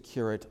ways to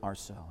secure it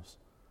ourselves?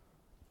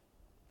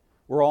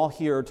 We're all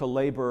here to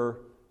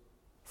labor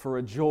for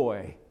a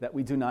joy that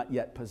we do not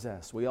yet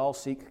possess. We all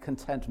seek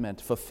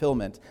contentment,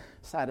 fulfillment,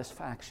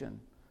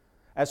 satisfaction.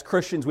 As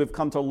Christians, we've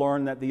come to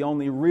learn that the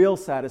only real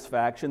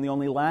satisfaction, the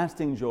only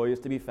lasting joy is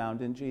to be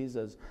found in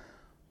Jesus.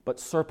 But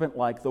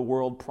serpent-like, the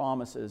world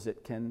promises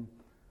it can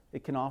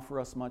offer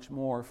us much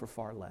more for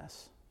far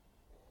less.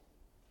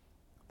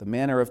 The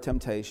manner of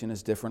temptation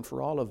is different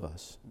for all of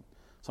us.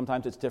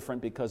 Sometimes it's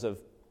different because of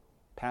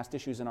past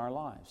issues in our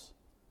lives,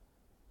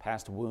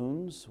 past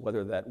wounds,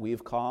 whether that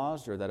we've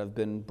caused or that have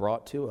been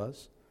brought to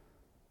us.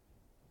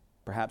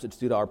 Perhaps it's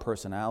due to our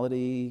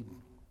personality,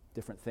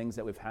 different things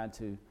that we've had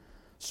to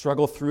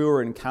struggle through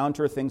or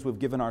encounter, things we've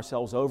given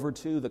ourselves over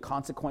to, the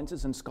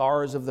consequences and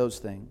scars of those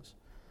things.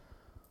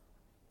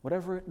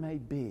 Whatever it may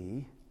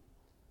be,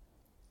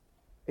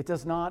 it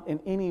does not in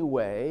any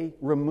way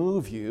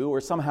remove you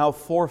or somehow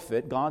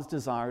forfeit God's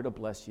desire to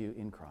bless you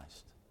in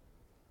Christ.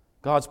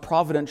 God's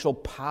providential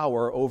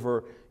power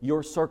over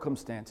your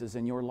circumstances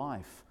in your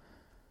life.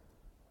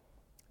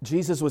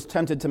 Jesus was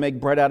tempted to make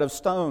bread out of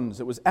stones.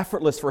 It was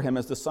effortless for him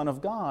as the Son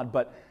of God,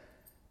 but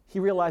he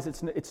realized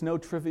it's no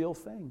trivial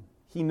thing.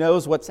 He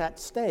knows what's at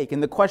stake.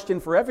 And the question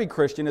for every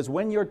Christian is,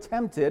 when you're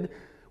tempted,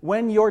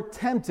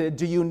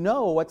 do you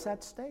know what's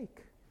at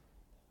stake?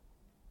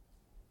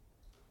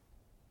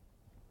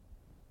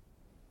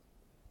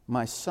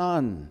 My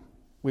son,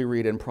 we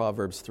read in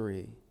Proverbs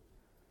 3.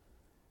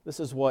 This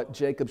is what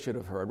Jacob should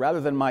have heard. Rather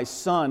than, my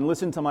son,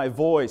 listen to my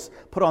voice,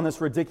 put on this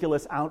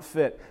ridiculous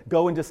outfit,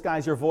 go and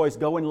disguise your voice,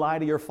 go and lie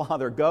to your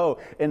father, go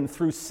and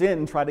through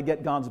sin try to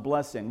get God's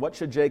blessing. What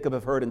should Jacob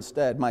have heard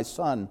instead? My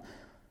son,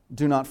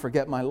 do not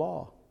forget my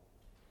law.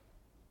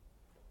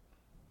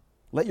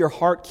 Let your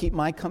heart keep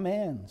my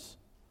commands.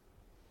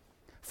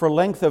 For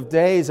length of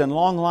days and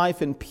long life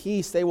and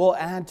peace they will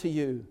add to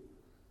you.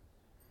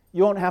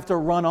 You won't have to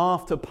run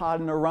off to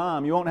Padan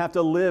Aram. You won't have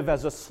to live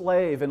as a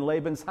slave in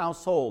Laban's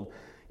household.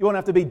 You won't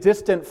have to be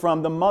distant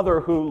from the mother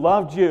who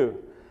loved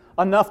you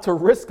enough to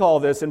risk all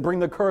this and bring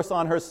the curse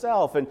on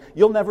herself, and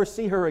you'll never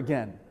see her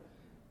again.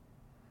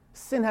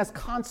 Sin has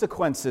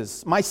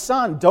consequences. My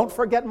son, don't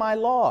forget my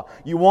law.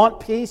 You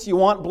want peace, you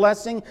want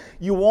blessing,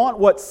 you want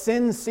what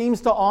sin seems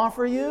to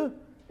offer you?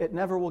 It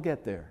never will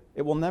get there.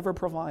 It will never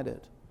provide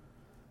it.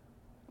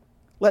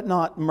 Let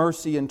not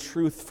mercy and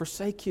truth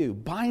forsake you.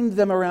 Bind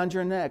them around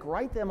your neck.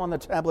 Write them on the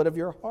tablet of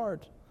your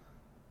heart.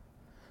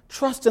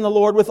 Trust in the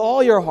Lord with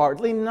all your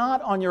heart. Lean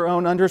not on your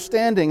own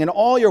understanding. In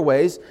all your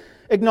ways,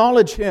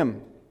 acknowledge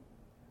Him.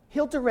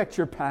 He'll direct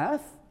your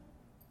path.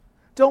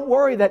 Don't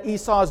worry that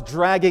Esau's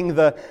dragging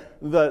the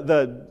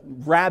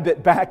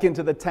rabbit back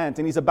into the tent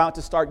and he's about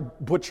to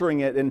start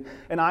butchering it, and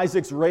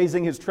Isaac's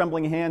raising his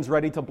trembling hands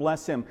ready to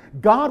bless him.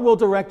 God will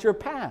direct your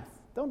path.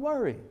 Don't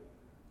worry.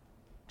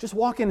 Just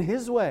walk in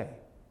His way.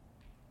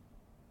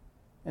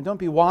 And don't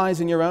be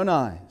wise in your own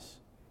eyes.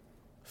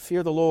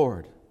 Fear the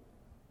Lord.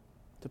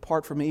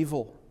 Depart from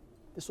evil.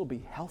 This will be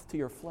health to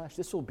your flesh.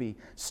 This will be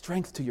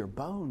strength to your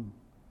bone.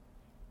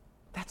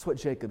 That's what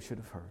Jacob should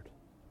have heard.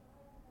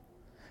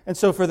 And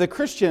so for the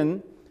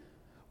Christian,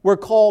 we're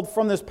called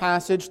from this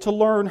passage to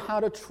learn how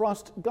to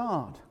trust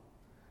God.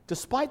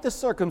 Despite the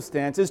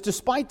circumstances,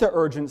 despite the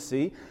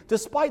urgency,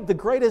 despite the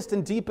greatest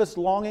and deepest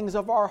longings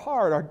of our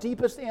heart, our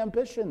deepest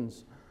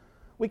ambitions,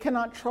 we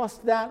cannot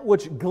trust that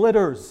which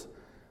glitters,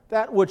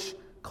 that which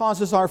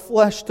causes our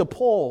flesh to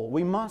pull.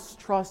 We must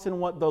trust in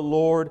what the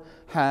Lord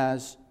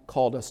has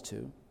called us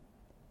to.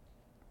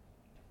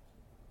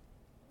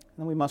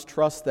 And we must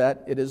trust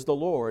that it is the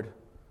Lord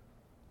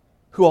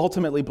who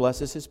ultimately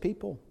blesses His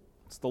people.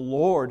 It's the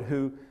Lord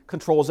who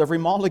controls every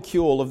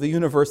molecule of the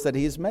universe that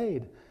He has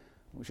made.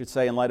 We should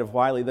say, in light of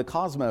Wiley, the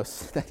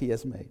cosmos that He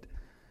has made.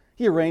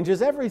 He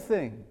arranges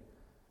everything.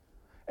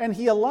 And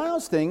He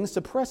allows things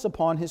to press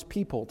upon His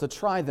people, to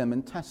try them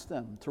and test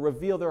them, to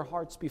reveal their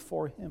hearts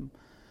before Him,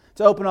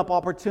 to open up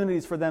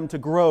opportunities for them to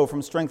grow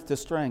from strength to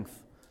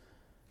strength.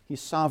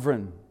 He's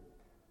sovereign.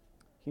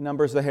 He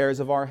numbers the hairs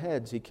of our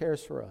heads. He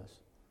cares for us.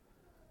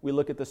 We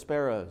look at the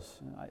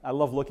sparrows. I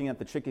love looking at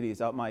the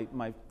chickadees out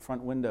my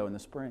front window in the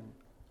spring.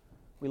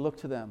 We look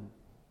to them.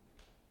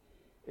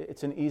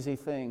 It's an easy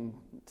thing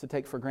to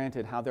take for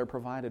granted how they're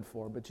provided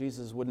for, but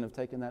Jesus wouldn't have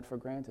taken that for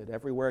granted.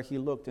 Everywhere He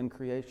looked in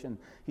creation,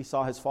 He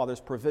saw His Father's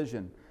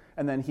provision,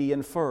 and then He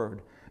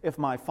inferred, if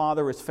my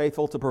Father is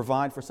faithful to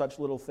provide for such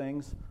little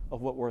things,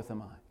 of what worth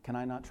am I? Can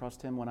I not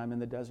trust Him when I'm in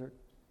the desert?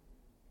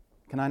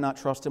 Can I not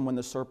trust Him when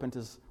the serpent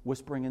is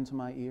whispering into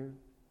my ear?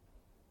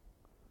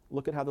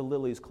 Look at how the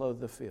lilies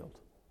clothe the field.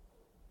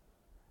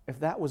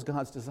 If that was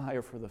God's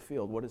desire for the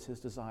field, what is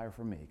His desire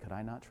for me? Could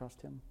I not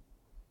trust Him?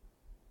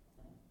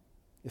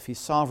 If He's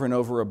sovereign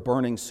over a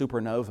burning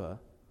supernova,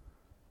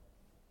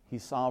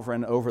 He's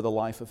sovereign over the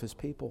life of His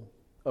people,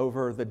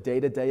 over the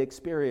day-to-day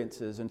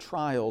experiences and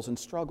trials and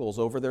struggles,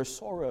 over their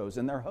sorrows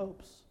and their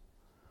hopes,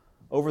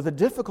 over the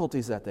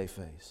difficulties that they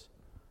face.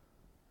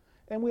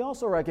 And we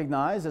also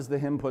recognize, as the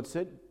hymn puts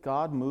it,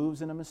 God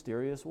moves in a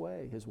mysterious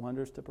way, His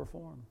wonders to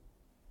perform.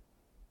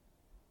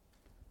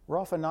 We're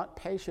often not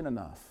patient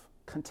enough,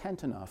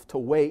 content enough to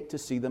wait to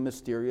see the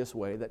mysterious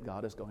way that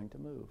God is going to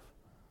move.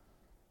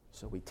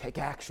 So we take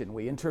action,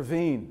 we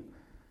intervene,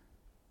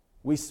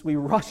 we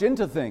rush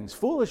into things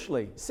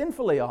foolishly,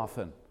 sinfully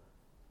often,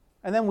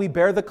 and then we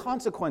bear the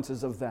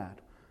consequences of that.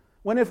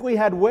 When if we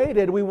had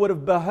waited, we would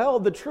have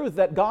beheld the truth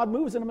that God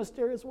moves in a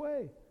mysterious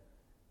way.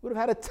 We would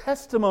have had a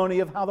testimony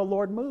of how the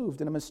Lord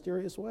moved in a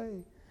mysterious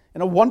way,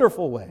 in a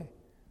wonderful way.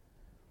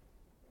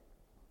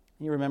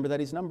 And you remember that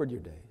He's numbered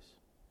your days.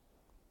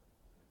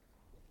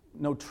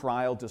 No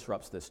trial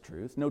disrupts this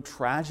truth. No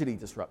tragedy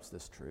disrupts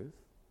this truth.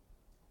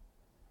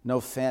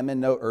 No famine,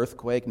 no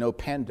earthquake, no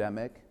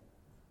pandemic.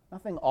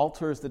 Nothing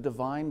alters the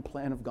divine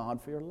plan of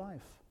God for your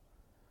life.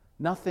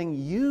 Nothing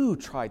you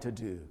try to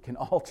do can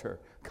alter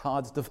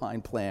God's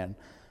divine plan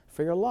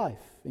for your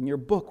life. In your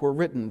book were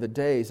written the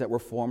days that were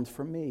formed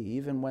for me,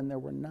 even when there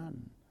were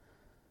none.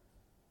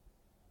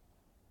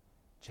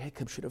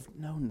 Jacob should have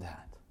known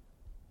that.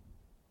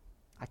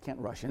 I can't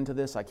rush into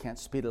this. I can't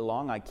speed it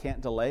along. I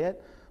can't delay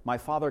it. My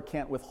father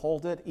can't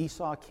withhold it.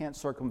 Esau can't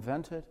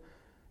circumvent it.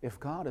 If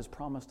God has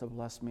promised to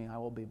bless me, I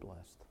will be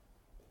blessed.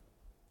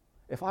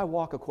 if I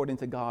walk according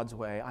to God's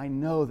way, I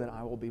know that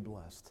I will be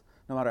blessed.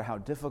 No matter how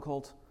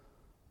difficult,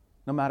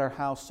 no matter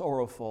how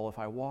sorrowful, if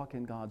I walk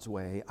in God's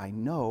way, I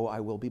know I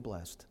will be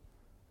blessed.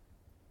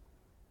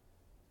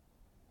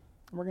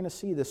 And we're going to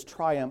see this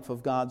triumph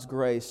of God's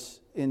grace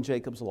in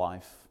Jacob's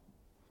life.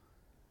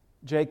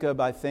 Jacob,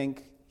 I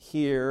think,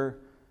 here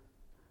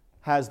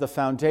has the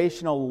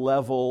foundational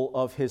level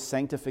of his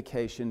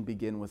sanctification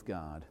begin with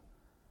God.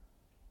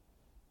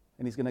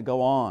 And he's going to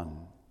go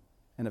on,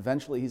 and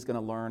eventually he's going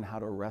to learn how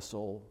to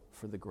wrestle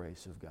for the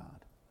grace of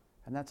God.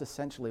 And that's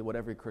essentially what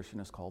every Christian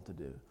is called to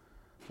do,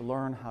 to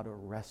learn how to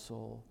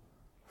wrestle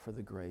for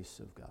the grace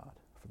of God,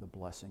 for the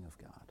blessing of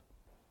God.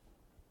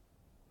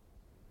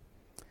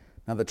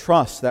 Now, the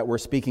trust that we're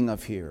speaking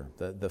of here,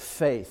 the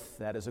faith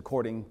that is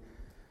according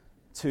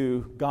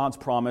to God's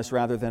promise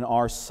rather than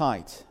our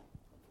sight,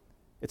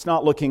 it's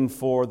not looking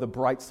for the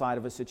bright side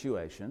of a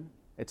situation.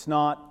 It's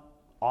not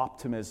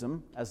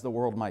optimism, as the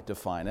world might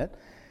define it.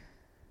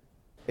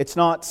 It's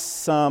not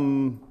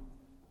some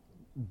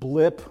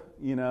blip,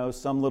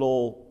 some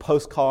little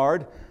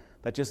postcard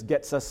that just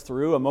gets us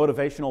through, a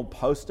motivational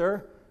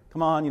poster.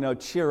 Come on,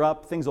 cheer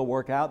up, things will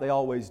work out. They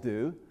always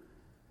do.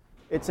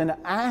 It's an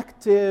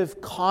active,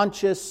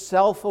 conscious,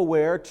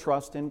 self-aware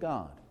trust in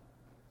God.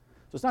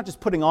 So it's not just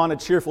putting on a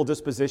cheerful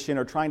disposition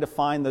or trying to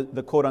find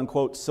the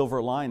quote-unquote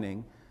silver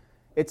lining.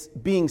 It's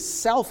being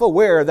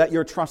self-aware that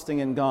you're trusting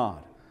in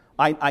God.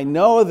 I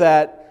know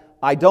that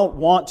I don't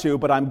want to,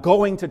 but I'm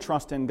going to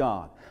trust in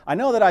God. I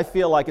know that I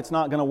feel like it's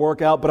not going to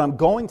work out, but I'm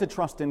going to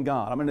trust in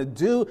God. I'm going to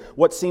do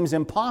what seems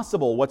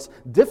impossible, what's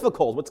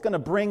difficult, what's going to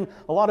bring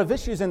a lot of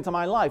issues into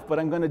my life, but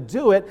I'm going to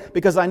do it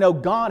because I know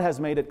God has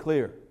made it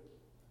clear.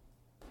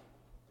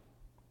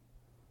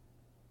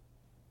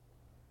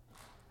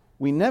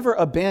 We never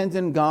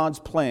abandon God's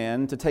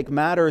plan to take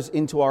matters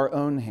into our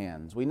own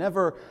hands. We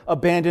never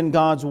abandon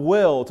God's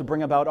will to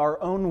bring about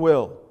our own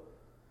will.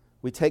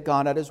 We take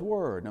God at His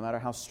word, no matter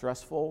how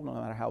stressful, no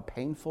matter how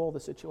painful the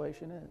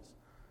situation is.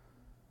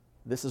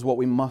 This is what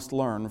we must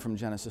learn from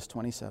Genesis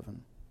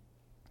 27.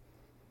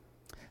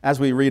 As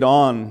we read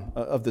on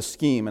of the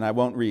scheme, and I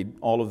won't read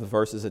all of the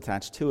verses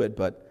attached to it,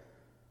 but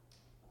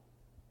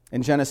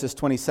in Genesis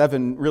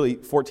 27, really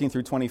 14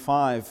 through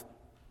 25,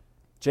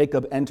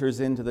 Jacob enters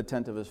into the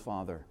tent of his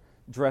father,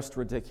 dressed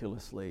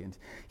ridiculously, and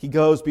he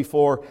goes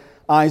before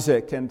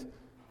Isaac, and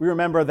we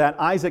remember that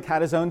Isaac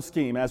had his own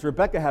scheme, as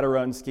Rebekah had her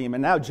own scheme,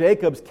 and now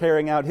Jacob's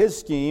carrying out his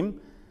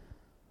scheme.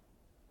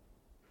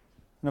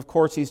 And of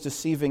course, he's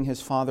deceiving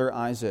his father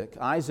Isaac.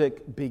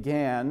 Isaac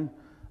began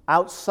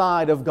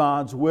outside of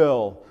God's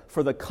will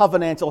for the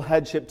covenantal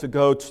headship to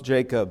go to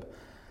Jacob.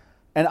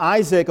 And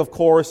Isaac, of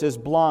course, is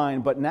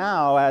blind, but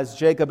now as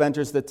Jacob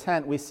enters the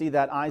tent, we see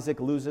that Isaac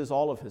loses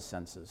all of his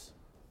senses.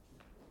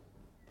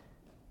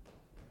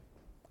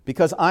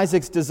 Because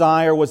Isaac's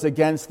desire was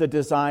against the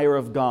desire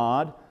of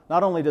God,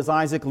 not only does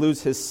Isaac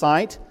lose his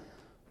sight,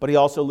 but he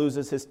also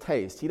loses his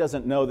taste. He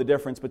doesn't know the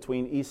difference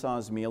between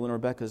Esau's meal and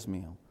Rebekah's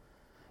meal.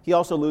 He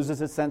also loses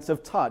his sense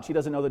of touch. He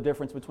doesn't know the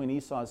difference between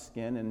Esau's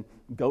skin and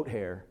goat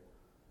hair.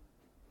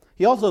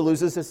 He also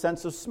loses his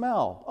sense of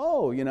smell.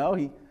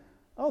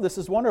 This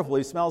is wonderful.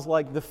 He smells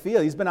like the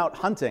field. He's been out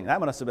hunting.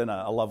 That must have been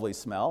a lovely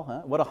smell.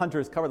 Huh? What do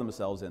hunters cover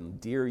themselves in?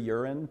 Deer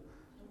urine?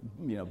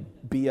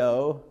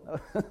 BO?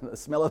 The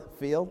smell of the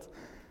field?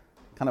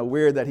 Kind of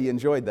weird that he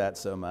enjoyed that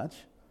so much.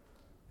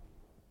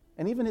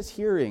 And even his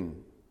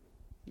hearing,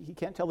 he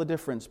can't tell the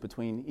difference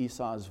between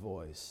Esau's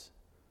voice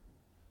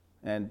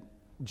and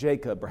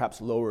Jacob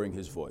perhaps lowering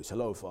his voice.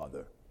 Hello,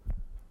 Father.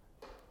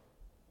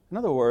 In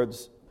other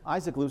words,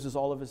 Isaac loses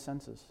all of his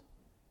senses.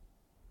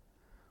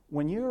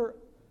 When you're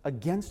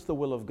against the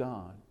will of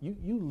God,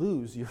 you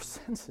lose your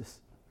senses.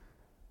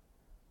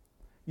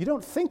 You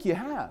don't think you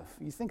have.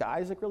 You think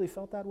Isaac really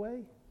felt that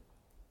way?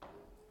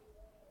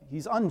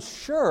 He's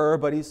unsure,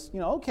 but he's,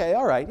 okay,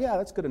 all right, yeah,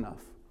 that's good enough.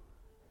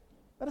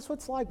 That is what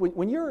it's like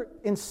when you're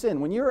in sin,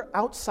 when you're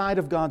outside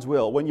of God's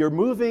will, when you're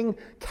moving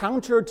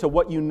counter to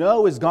what you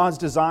know is God's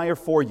desire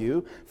for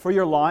you, for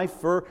your life,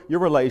 for your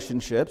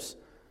relationships,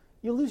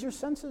 you lose your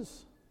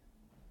senses.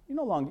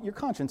 Your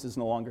conscience is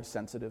no longer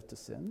sensitive to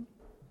sin.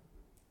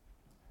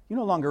 You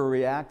no longer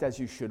react as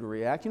you should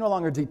react. You no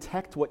longer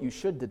detect what you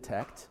should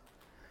detect.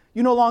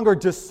 You no longer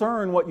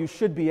discern what you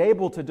should be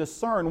able to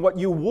discern, what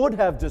you would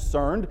have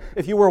discerned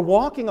if you were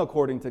walking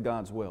according to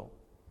God's will.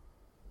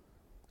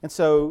 And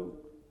so,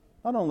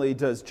 not only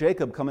does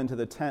Jacob come into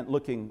the tent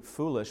looking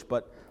foolish,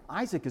 but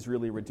Isaac is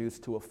really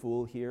reduced to a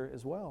fool here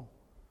as well.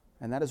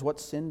 And that is what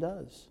sin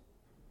does.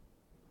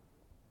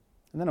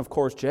 And then, of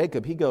course,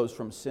 Jacob, he goes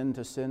from sin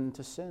to sin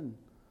to sin.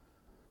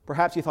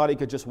 Perhaps he thought he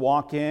could just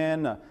walk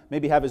in,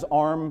 maybe have his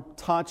arm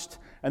touched,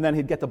 and then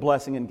he'd get the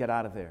blessing and get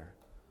out of there.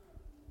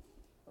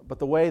 But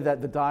the way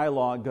that the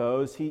dialogue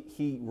goes,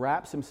 he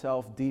wraps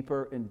himself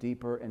deeper and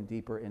deeper and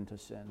deeper into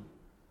sin.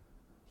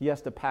 He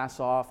has to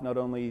pass off not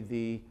only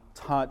the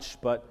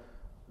touch, but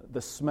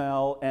the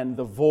smell and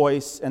the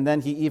voice, and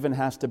then he even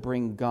has to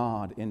bring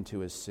God into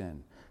his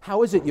sin.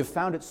 How is it you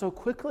found it so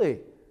quickly?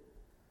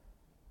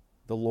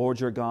 The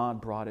Lord your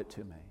God brought it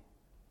to me.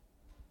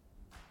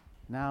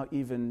 Now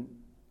even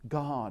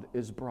God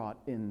is brought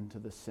into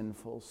the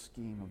sinful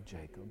scheme of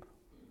Jacob.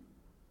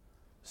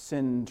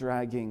 Sin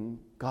dragging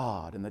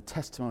God and the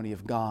testimony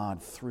of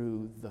God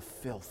through the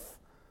filth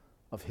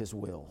of his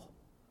will.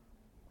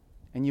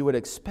 And you would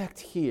expect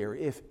here,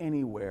 if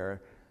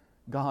anywhere,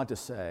 God to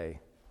say,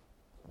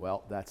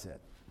 well, that's it.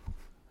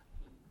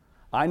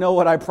 I know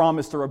what I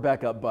promised to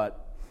Rebekah,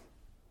 but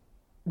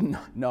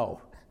no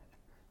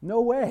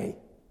way.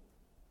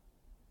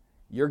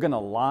 You're going to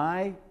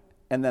lie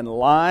and then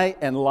lie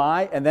and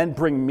lie and then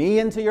bring me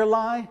into your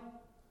lie?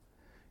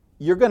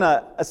 You're going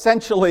to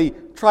essentially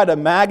try to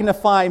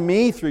magnify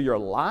me through your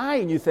lie,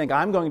 and you think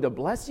I'm going to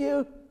bless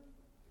you?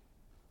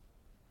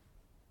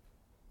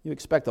 You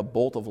expect a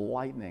bolt of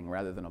lightning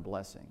rather than a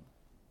blessing.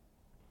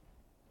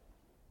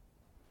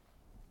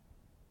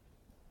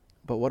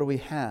 But what do we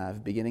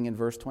have beginning in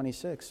verse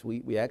 26?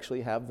 We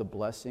actually have the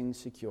blessing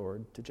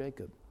secured to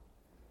Jacob.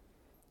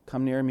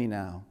 Come near me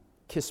now.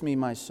 Kiss me,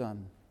 my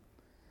son.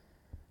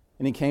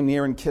 And he came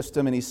near and kissed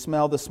him, and he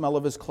smelled the smell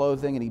of his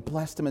clothing, and he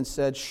blessed him and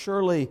said,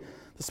 surely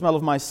the smell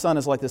of my son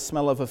is like the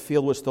smell of a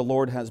field which the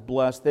Lord has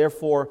blessed.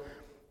 Therefore,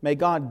 may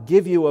God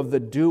give you of the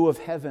dew of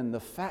heaven, the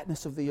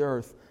fatness of the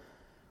earth,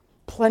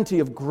 plenty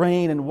of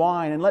grain and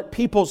wine, and let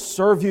people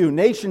serve you,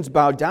 nations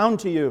bow down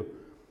to you.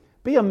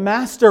 Be a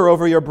master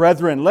over your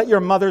brethren. Let your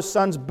mother's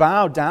sons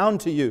bow down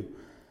to you.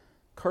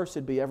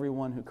 Cursed be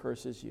everyone who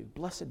curses you.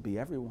 Blessed be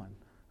everyone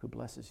who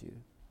blesses you.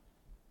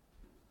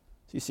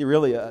 So you see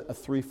really a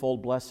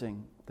threefold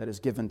blessing that is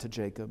given to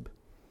Jacob.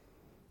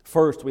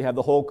 First, we have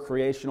the whole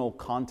creational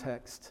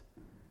context.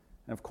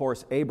 And of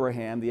course,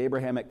 Abraham, the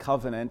Abrahamic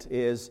covenant,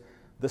 is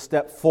the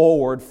step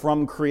forward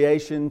from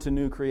creation to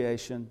new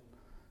creation.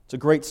 It's a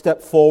great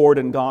step forward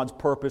in God's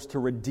purpose to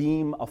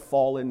redeem a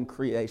fallen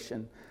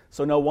creation.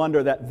 So no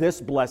wonder that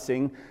this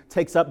blessing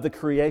takes up the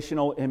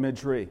creational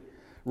imagery.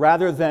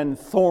 Rather than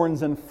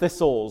thorns and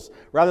thistles,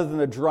 rather than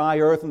the dry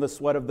earth and the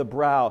sweat of the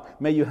brow,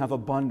 may you have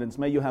abundance,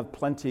 may you have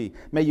plenty,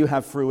 may you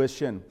have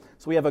fruition.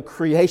 So we have a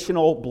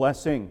creational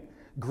blessing,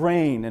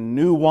 grain and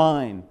new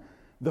wine,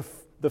 the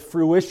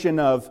fruition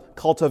of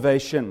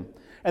cultivation.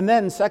 And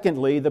then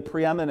secondly, the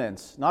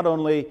preeminence, not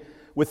only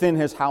within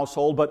his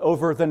household, but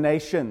over the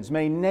nations.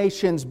 May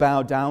nations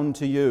bow down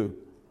to you.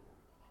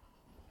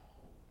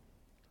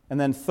 And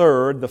then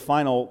third, the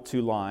final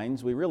two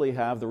lines, we really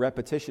have the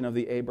repetition of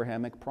the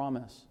Abrahamic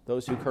promise.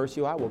 Those who curse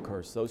you, I will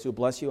curse. Those who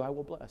bless you, I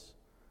will bless.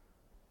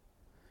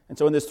 And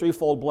so in this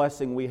threefold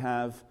blessing, we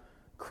have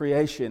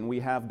creation. We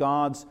have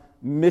God's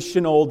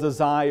missional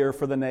desire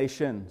for the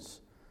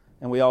nations.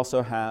 And we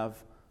also have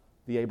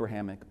the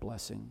Abrahamic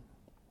blessing.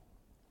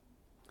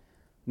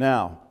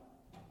 Now,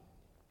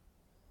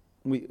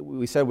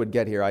 we said we'd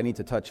get here. I need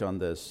to touch on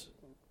this.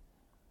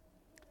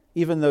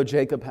 Even though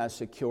Jacob has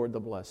secured the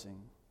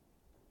blessing,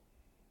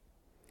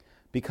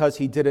 because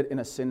he did it in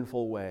a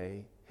sinful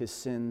way, his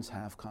sins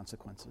have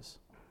consequences.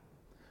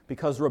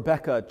 Because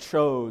Rebekah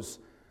chose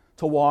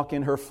to walk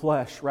in her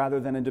flesh rather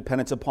than in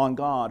dependence upon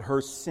God,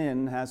 her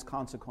sin has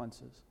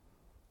consequences.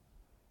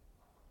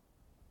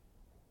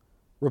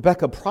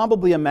 Rebekah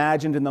probably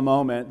imagined in the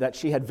moment that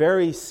she had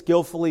very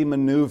skillfully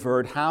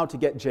maneuvered how to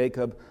get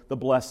Jacob the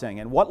blessing.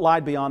 And what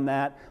lied beyond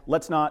that?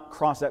 Let's not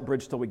cross that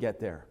bridge till we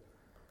get there.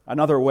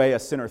 Another way a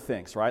sinner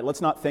thinks, right?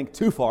 Let's not think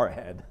too far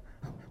ahead.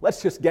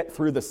 Let's just get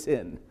through the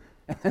sin,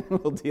 and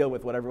we'll deal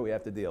with whatever we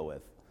have to deal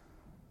with.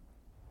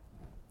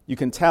 You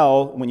can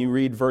tell when you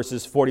read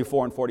verses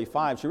 44 and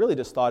 45, she really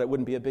just thought it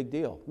wouldn't be a big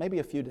deal. Maybe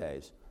a few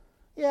days.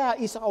 Yeah,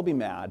 Esau will be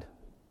mad.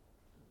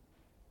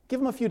 Give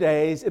him a few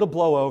days, it'll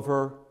blow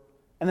over,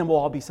 and then we'll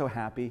all be so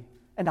happy,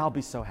 and I'll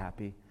be so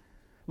happy.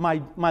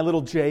 My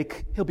little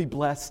Jake, he'll be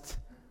blessed.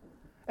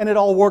 And it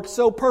all worked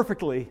so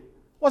perfectly.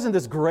 Wasn't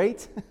this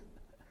great?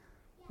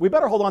 We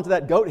better hold on to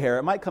that goat hair.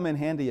 It might come in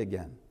handy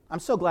again. I'm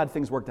so glad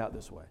things worked out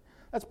this way.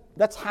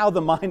 That's how the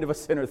mind of a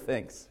sinner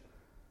thinks.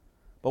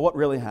 But what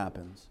really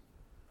happens?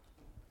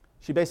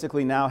 She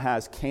basically now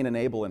has Cain and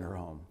Abel in her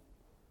home.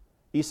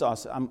 Esau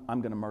says, I'm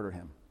going to murder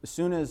him. As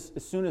soon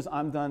as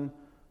I'm done,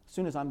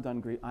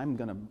 I'm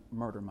going to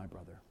murder my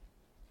brother.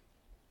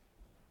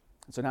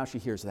 And so now she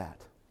hears that.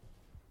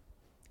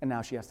 And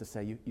now she has to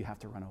say, you have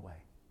to run away.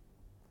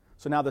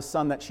 So now the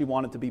son that she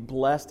wanted to be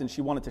blessed, and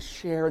she wanted to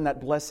share in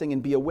that blessing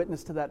and be a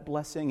witness to that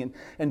blessing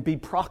and be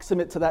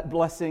proximate to that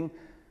blessing,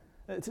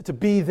 to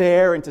be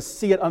there and to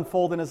see it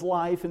unfold in his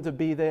life and to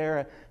be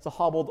there as a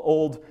hobbled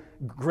old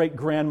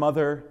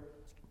great-grandmother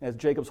as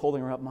Jacob's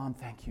holding her up. Mom,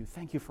 thank you.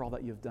 Thank you for all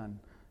that you've done.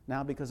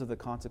 Now because of the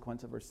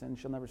consequence of her sin,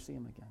 she'll never see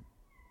him again.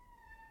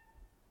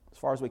 As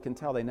far as we can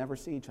tell, they never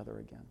see each other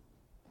again.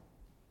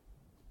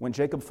 When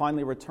Jacob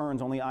finally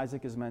returns, only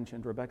Isaac is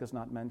mentioned. Rebekah's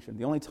not mentioned.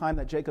 The only time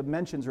that Jacob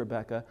mentions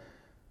Rebekah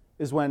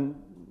is when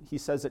he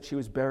says that she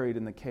was buried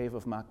in the cave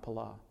of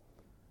Machpelah.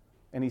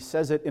 And he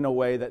says it in a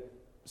way that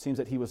seems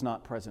that he was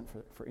not present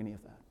for any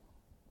of that.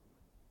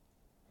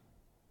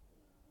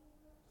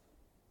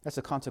 That's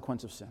a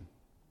consequence of sin.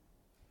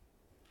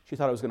 She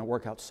thought it was going to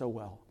work out so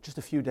well. Just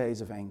a few days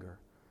of anger.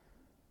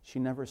 She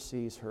never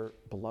sees her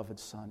beloved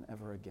son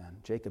ever again.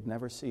 Jacob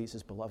never sees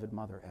his beloved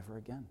mother ever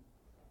again.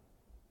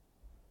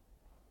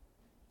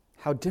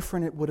 How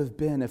different it would have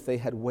been if they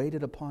had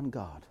waited upon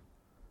God.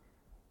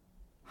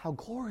 How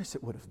glorious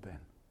it would have been.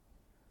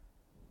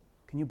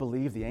 Can you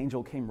believe the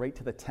angel came right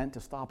to the tent to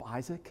stop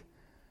Isaac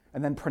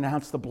and then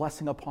pronounced the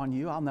blessing upon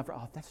you?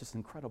 That's just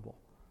incredible.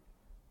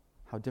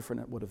 How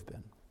different it would have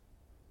been.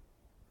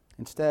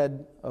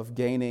 Instead of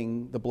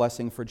gaining the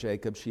blessing for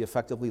Jacob, she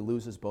effectively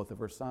loses both of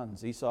her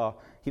sons. Esau,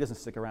 he doesn't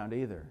stick around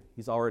either.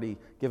 He's already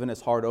given his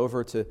heart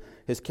over to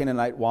his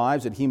Canaanite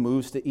wives, and he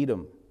moves to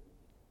Edom.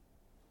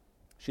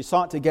 She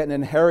sought to get an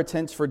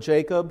inheritance for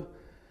Jacob.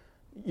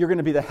 You're going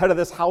to be the head of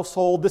this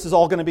household. This is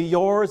all going to be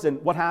yours. And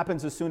what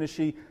happens as soon as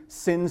she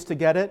sins to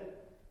get it?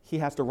 He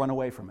has to run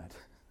away from it.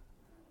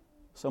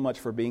 So much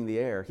for being the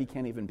heir. He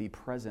can't even be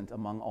present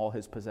among all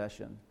his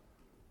possession.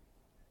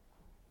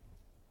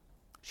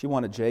 She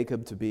wanted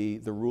Jacob to be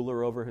the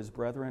ruler over his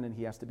brethren, and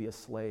he has to be a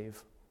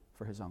slave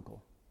for his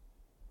uncle.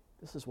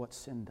 This is what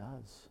sin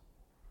does.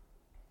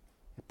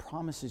 It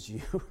promises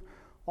you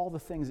all the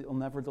things it will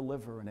never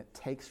deliver, and it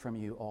takes from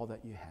you all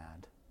that you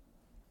had.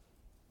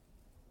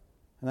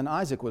 And then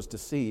Isaac was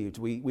deceived.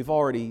 We've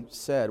already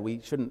said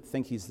we shouldn't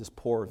think he's this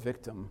poor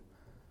victim.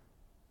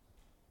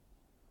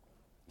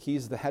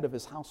 He's the head of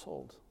his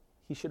household.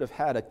 He should have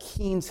had a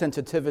keen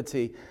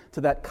sensitivity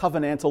to that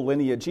covenantal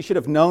lineage. He should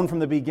have known from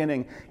the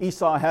beginning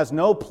Esau has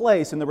no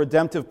place in the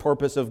redemptive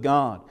purpose of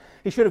God.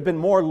 He should have been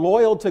more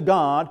loyal to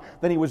God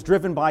than he was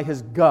driven by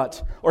his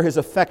gut or his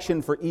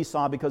affection for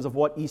Esau because of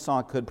what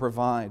Esau could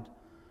provide.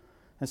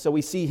 And so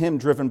we see him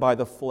driven by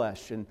the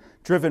flesh and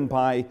driven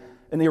by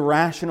an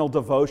irrational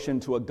devotion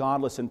to a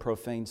godless and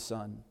profane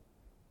son.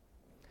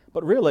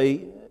 But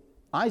really,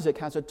 Isaac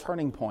has a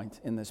turning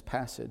point in this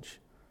passage.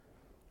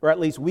 Or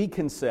at least we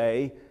can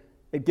say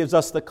it gives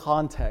us the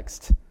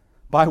context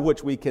by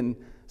which we can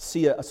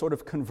see a sort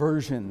of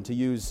conversion, to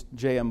use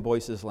J.M.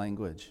 Boyce's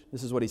language.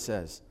 This is what he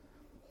says.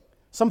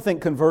 Some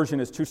think conversion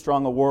is too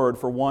strong a word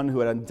for one who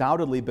had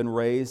undoubtedly been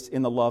raised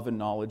in the love and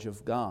knowledge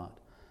of God.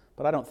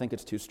 But I don't think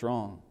it's too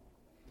strong.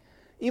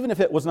 Even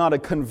if it was not a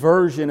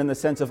conversion in the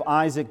sense of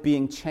Isaac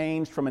being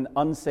changed from an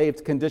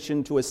unsaved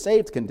condition to a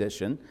saved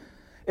condition,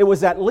 it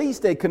was at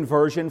least a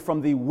conversion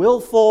from the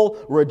willful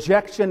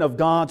rejection of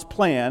God's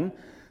plan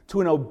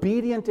to an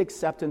obedient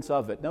acceptance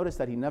of it. Notice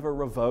that he never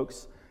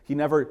revokes, he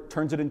never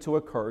turns it into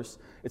a curse.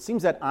 It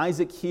seems that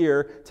Isaac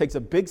here takes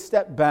a big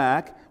step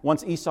back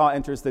once Esau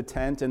enters the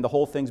tent and the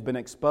whole thing's been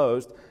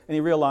exposed, and he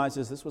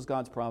realizes this was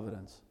God's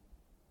providence.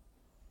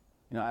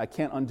 I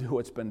can't undo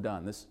what's been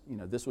done.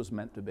 This was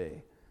meant to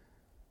be.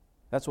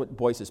 That's what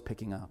Boyce is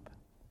picking up.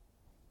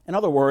 In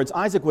other words,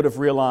 Isaac would have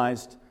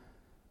realized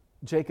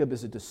Jacob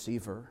is a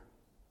deceiver.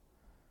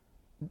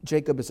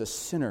 Jacob is a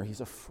sinner. He's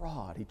a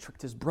fraud. He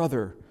tricked his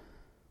brother.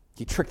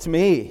 He tricked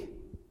me.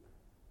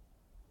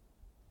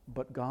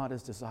 But God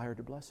has desired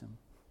to bless him.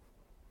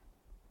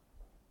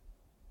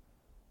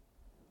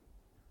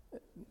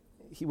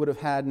 He would have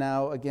had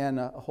now, again,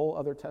 a whole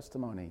other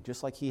testimony,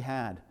 just like he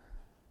had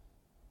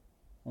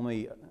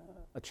only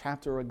a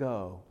chapter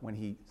ago when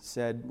he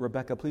said,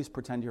 Rebekah, please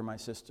pretend you're my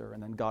sister.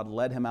 And then God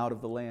led him out of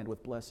the land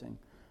with blessing.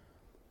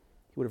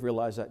 He would have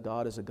realized that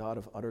God is a God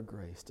of utter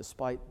grace.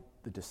 Despite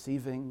the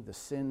deceiving, the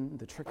sin,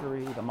 the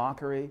trickery, the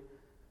mockery,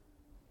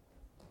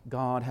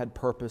 God had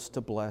purpose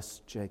to bless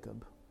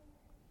Jacob.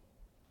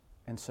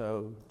 And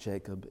so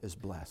Jacob is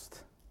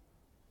blessed.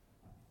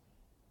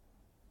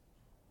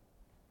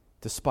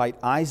 Despite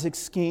Isaac's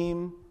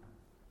scheme,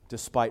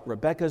 despite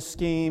Rebekah's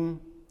scheme,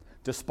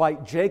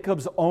 despite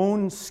Jacob's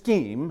own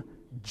scheme,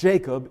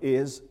 Jacob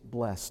is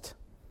blessed.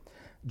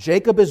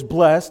 Jacob is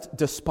blessed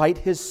despite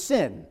his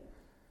sin.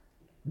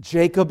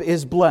 Jacob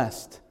is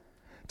blessed.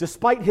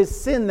 Despite his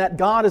sin that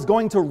God is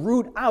going to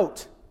root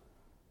out,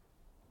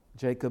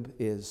 Jacob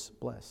is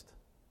blessed.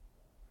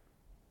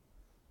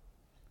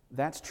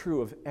 That's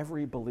true of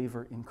every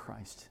believer in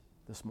Christ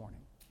this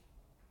morning.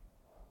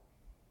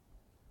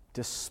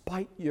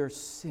 Despite your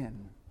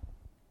sin,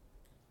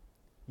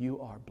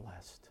 you are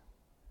blessed.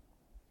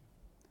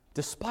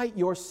 Despite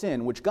your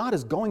sin, which God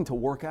is going to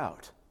work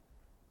out,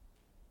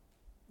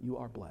 you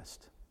are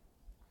blessed.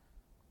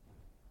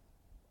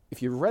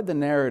 If you read the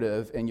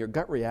narrative and your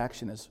gut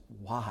reaction is,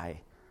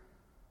 why?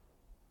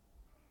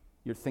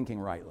 You're thinking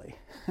rightly.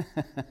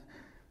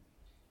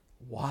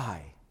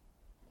 Why?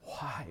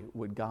 Why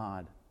would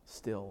God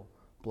still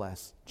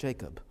bless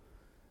Jacob?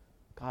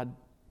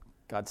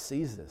 God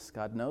sees this.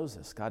 God knows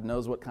this. God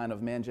knows what kind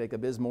of man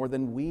Jacob is more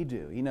than we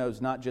do. He knows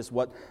not just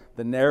what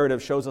the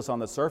narrative shows us on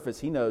the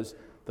surface. He knows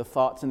the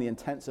thoughts and the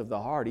intents of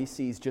the heart. He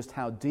sees just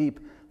how deep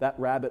that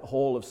rabbit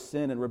hole of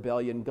sin and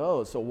rebellion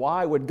goes. So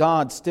why would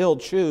God still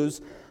choose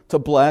to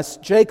bless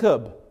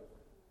Jacob?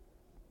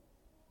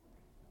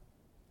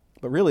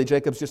 But really,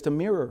 Jacob's just a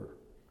mirror.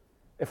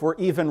 If we're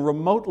even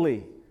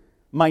remotely,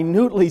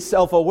 minutely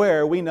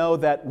self-aware, we know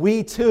that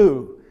we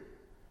too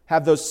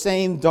have those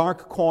same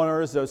dark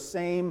corners, those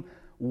same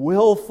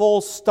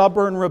willful,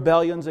 stubborn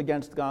rebellions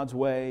against God's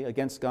way,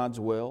 against God's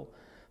will,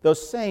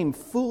 those same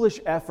foolish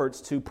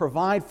efforts to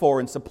provide for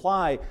and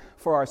supply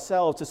for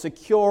ourselves, to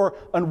secure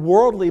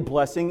unworldly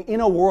blessing in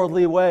a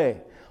worldly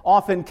way.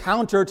 often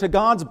counter to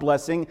God's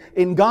blessing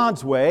in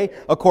God's way,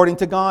 according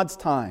to God's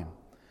time.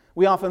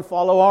 We often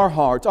follow our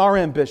heart, our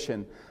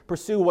ambition,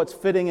 pursue what's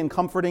fitting and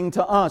comforting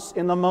to us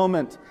in the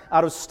moment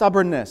out of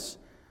stubbornness,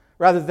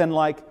 rather than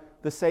like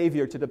the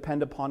Savior to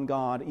depend upon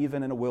God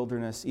even in a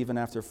wilderness, even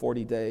after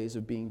 40 days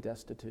of being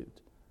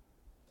destitute.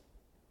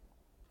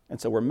 And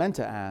so we're meant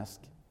to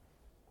ask,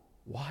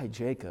 why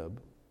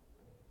Jacob?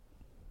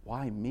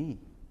 Why me?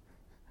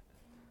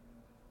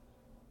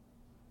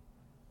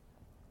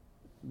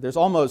 There's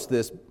almost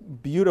this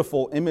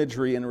beautiful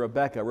imagery in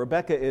Rebekah.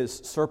 Rebekah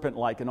is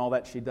serpent-like in all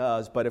that she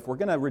does, but if we're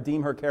going to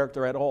redeem her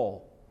character at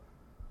all,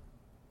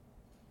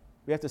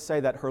 we have to say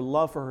that her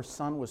love for her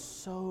son was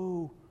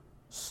so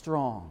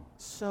strong,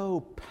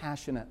 so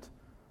passionate,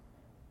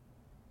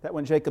 that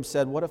when Jacob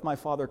said, "What if my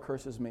father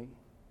curses me?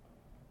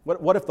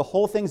 What if the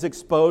whole thing's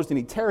exposed and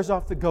he tears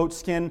off the goat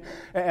skin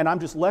and I'm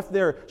just left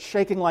there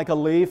shaking like a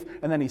leaf?"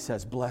 And then he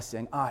says,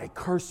 "Blessing, I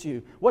curse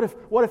you." What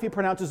if he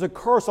pronounces a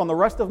curse on the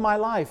rest of my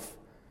life?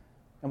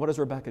 And what does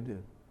Rebekah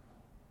do?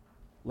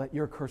 "Let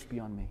your curse be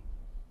on me.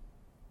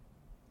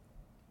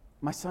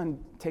 My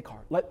son, take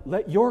heart.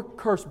 Let your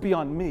curse be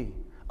on me.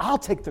 I'll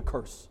take the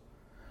curse.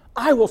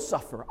 I will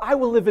suffer. I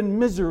will live in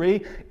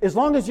misery as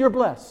long as you're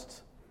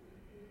blessed."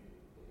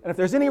 And if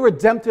there's any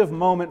redemptive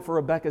moment for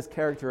Rebekah's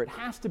character, it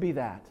has to be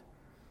that.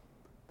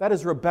 That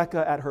is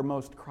Rebekah at her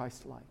most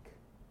Christ-like.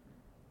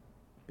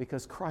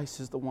 Because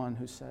Christ is the one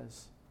who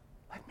says,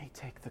 "Let me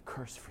take the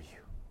curse for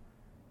you.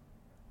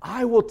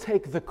 I will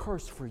take the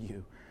curse for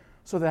you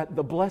so that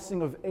the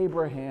blessing of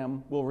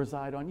Abraham will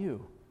reside on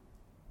you.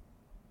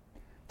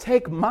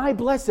 Take my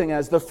blessing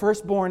as the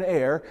firstborn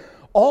heir.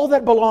 All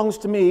that belongs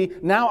to me,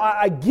 now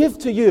I give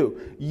to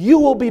you. You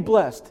will be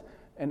blessed,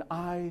 and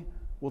I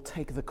will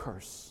take the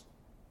curse."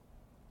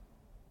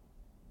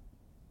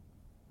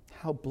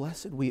 How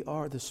blessed we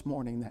are this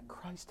morning that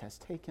Christ has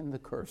taken the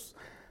curse,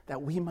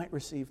 that we might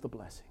receive the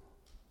blessing.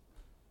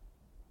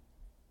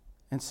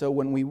 And so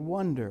when we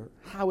wonder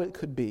how it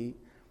could be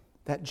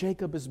that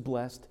Jacob is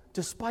blessed,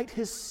 despite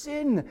his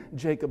sin,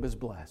 Jacob is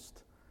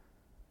blessed,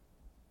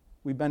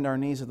 we bend our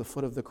knees at the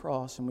foot of the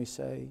cross and we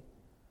say,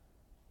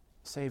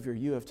 "Savior,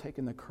 you have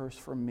taken the curse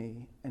from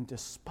me, and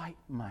despite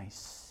my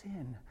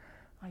sin,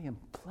 I am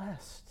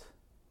blessed,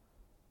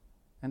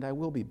 and I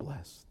will be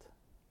blessed.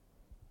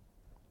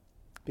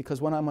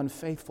 Because when I'm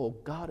unfaithful,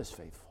 God is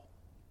faithful.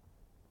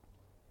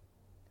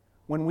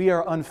 When we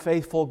are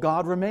unfaithful,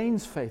 God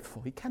remains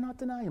faithful. He cannot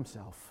deny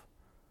himself.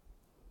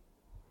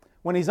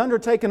 When he's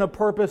undertaken a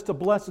purpose to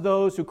bless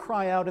those who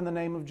cry out in the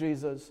name of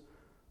Jesus,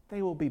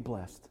 they will be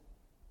blessed,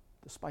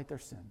 despite their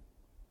sin,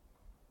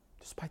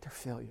 despite their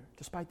failure,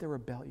 despite their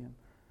rebellion,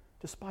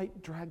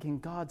 despite dragging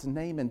God's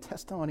name and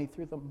testimony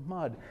through the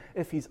mud.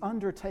 If he's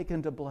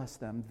undertaken to bless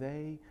them,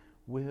 they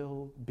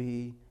will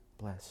be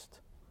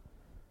blessed.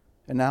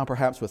 And now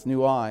perhaps with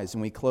new eyes,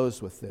 and we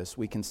close with this,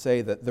 we can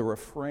say that the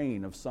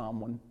refrain of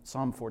Psalm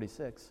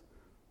 46,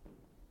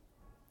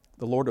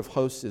 "The Lord of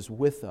hosts is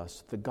with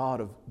us. The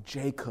God of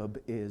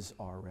Jacob is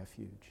our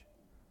refuge."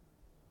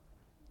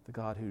 The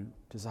God who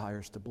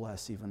desires to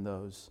bless even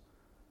those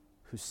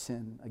who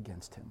sin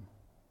against him.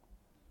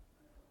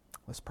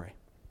 Let's pray.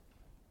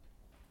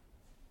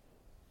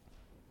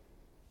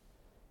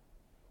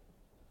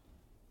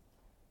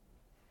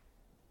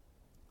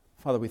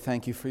 Father, we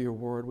thank you for your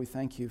word. We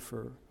thank you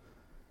for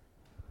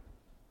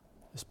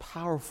this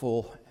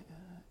powerful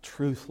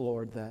truth,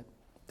 Lord, that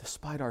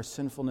despite our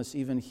sinfulness,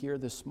 even here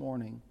this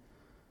morning,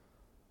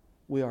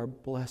 we are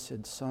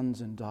blessed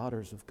sons and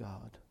daughters of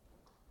God,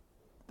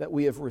 that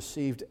we have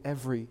received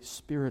every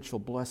spiritual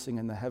blessing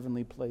in the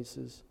heavenly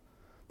places,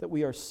 that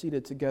we are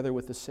seated together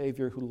with the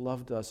Savior who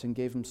loved us and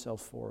gave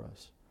himself for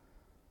us,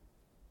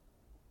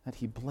 that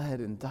he bled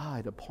and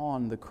died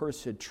upon the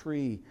cursed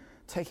tree,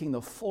 taking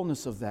the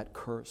fullness of that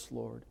curse,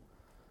 Lord,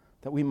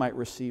 that we might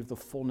receive the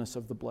fullness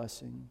of the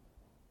blessing.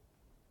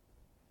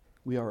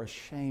 We are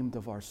ashamed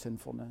of our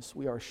sinfulness.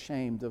 We are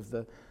ashamed of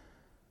the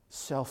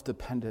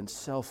self-dependence,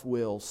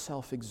 self-will,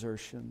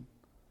 self-exertion,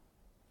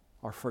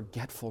 our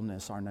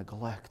forgetfulness, our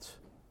neglect,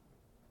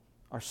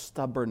 our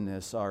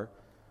stubbornness, our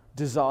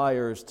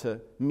desires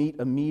to meet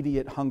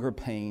immediate hunger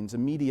pains,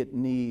 immediate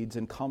needs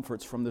and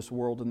comforts from this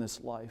world and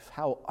this life.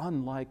 How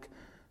unlike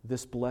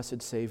this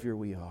blessed Savior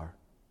we are.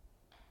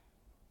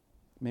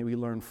 May we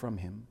learn from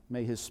him.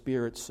 May his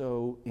Spirit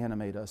so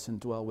animate us and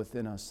dwell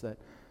within us that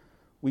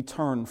we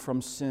turn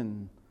from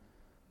sin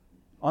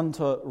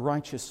unto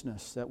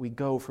righteousness, that we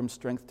go from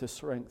strength to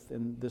strength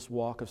in this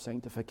walk of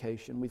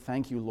sanctification. We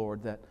thank you,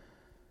 Lord, that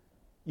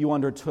you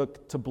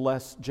undertook to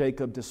bless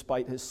Jacob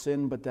despite his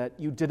sin, but that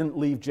you didn't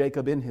leave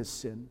Jacob in his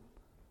sin.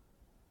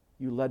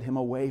 You led him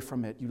away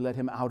from it. You led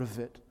him out of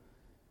it.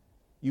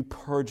 You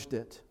purged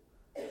it.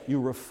 You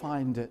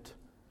refined it.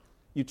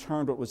 You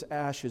turned what was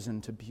ashes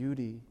into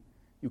beauty.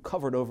 You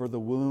covered over the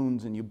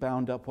wounds and you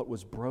bound up what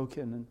was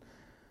broken. And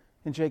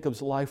in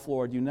Jacob's life,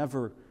 Lord, you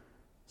never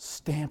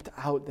stamped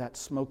out that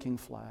smoking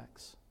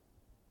flax.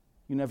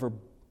 You never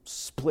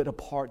split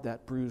apart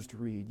that bruised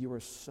reed. You are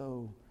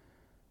so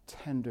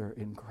tender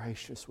and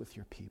gracious with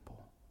your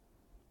people.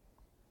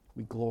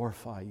 We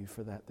glorify you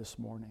for that this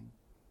morning.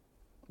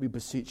 We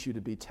beseech you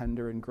to be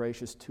tender and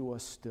gracious to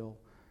us still.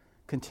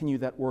 Continue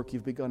that work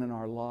you've begun in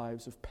our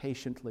lives of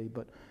patiently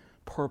but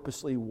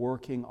purposely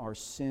working our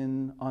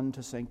sin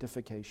unto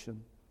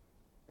sanctification.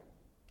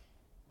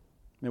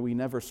 May we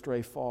never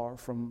stray far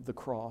from the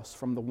cross,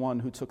 from the one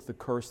who took the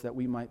curse that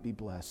we might be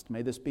blessed.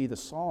 May this be the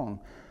song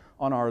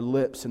on our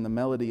lips and the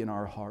melody in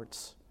our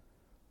hearts.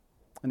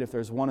 And if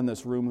there's one in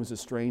this room who's a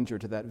stranger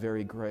to that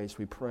very grace,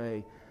 we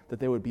pray that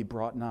they would be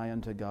brought nigh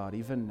unto God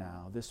even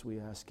now. This we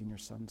ask in your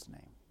Son's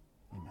name.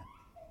 Amen.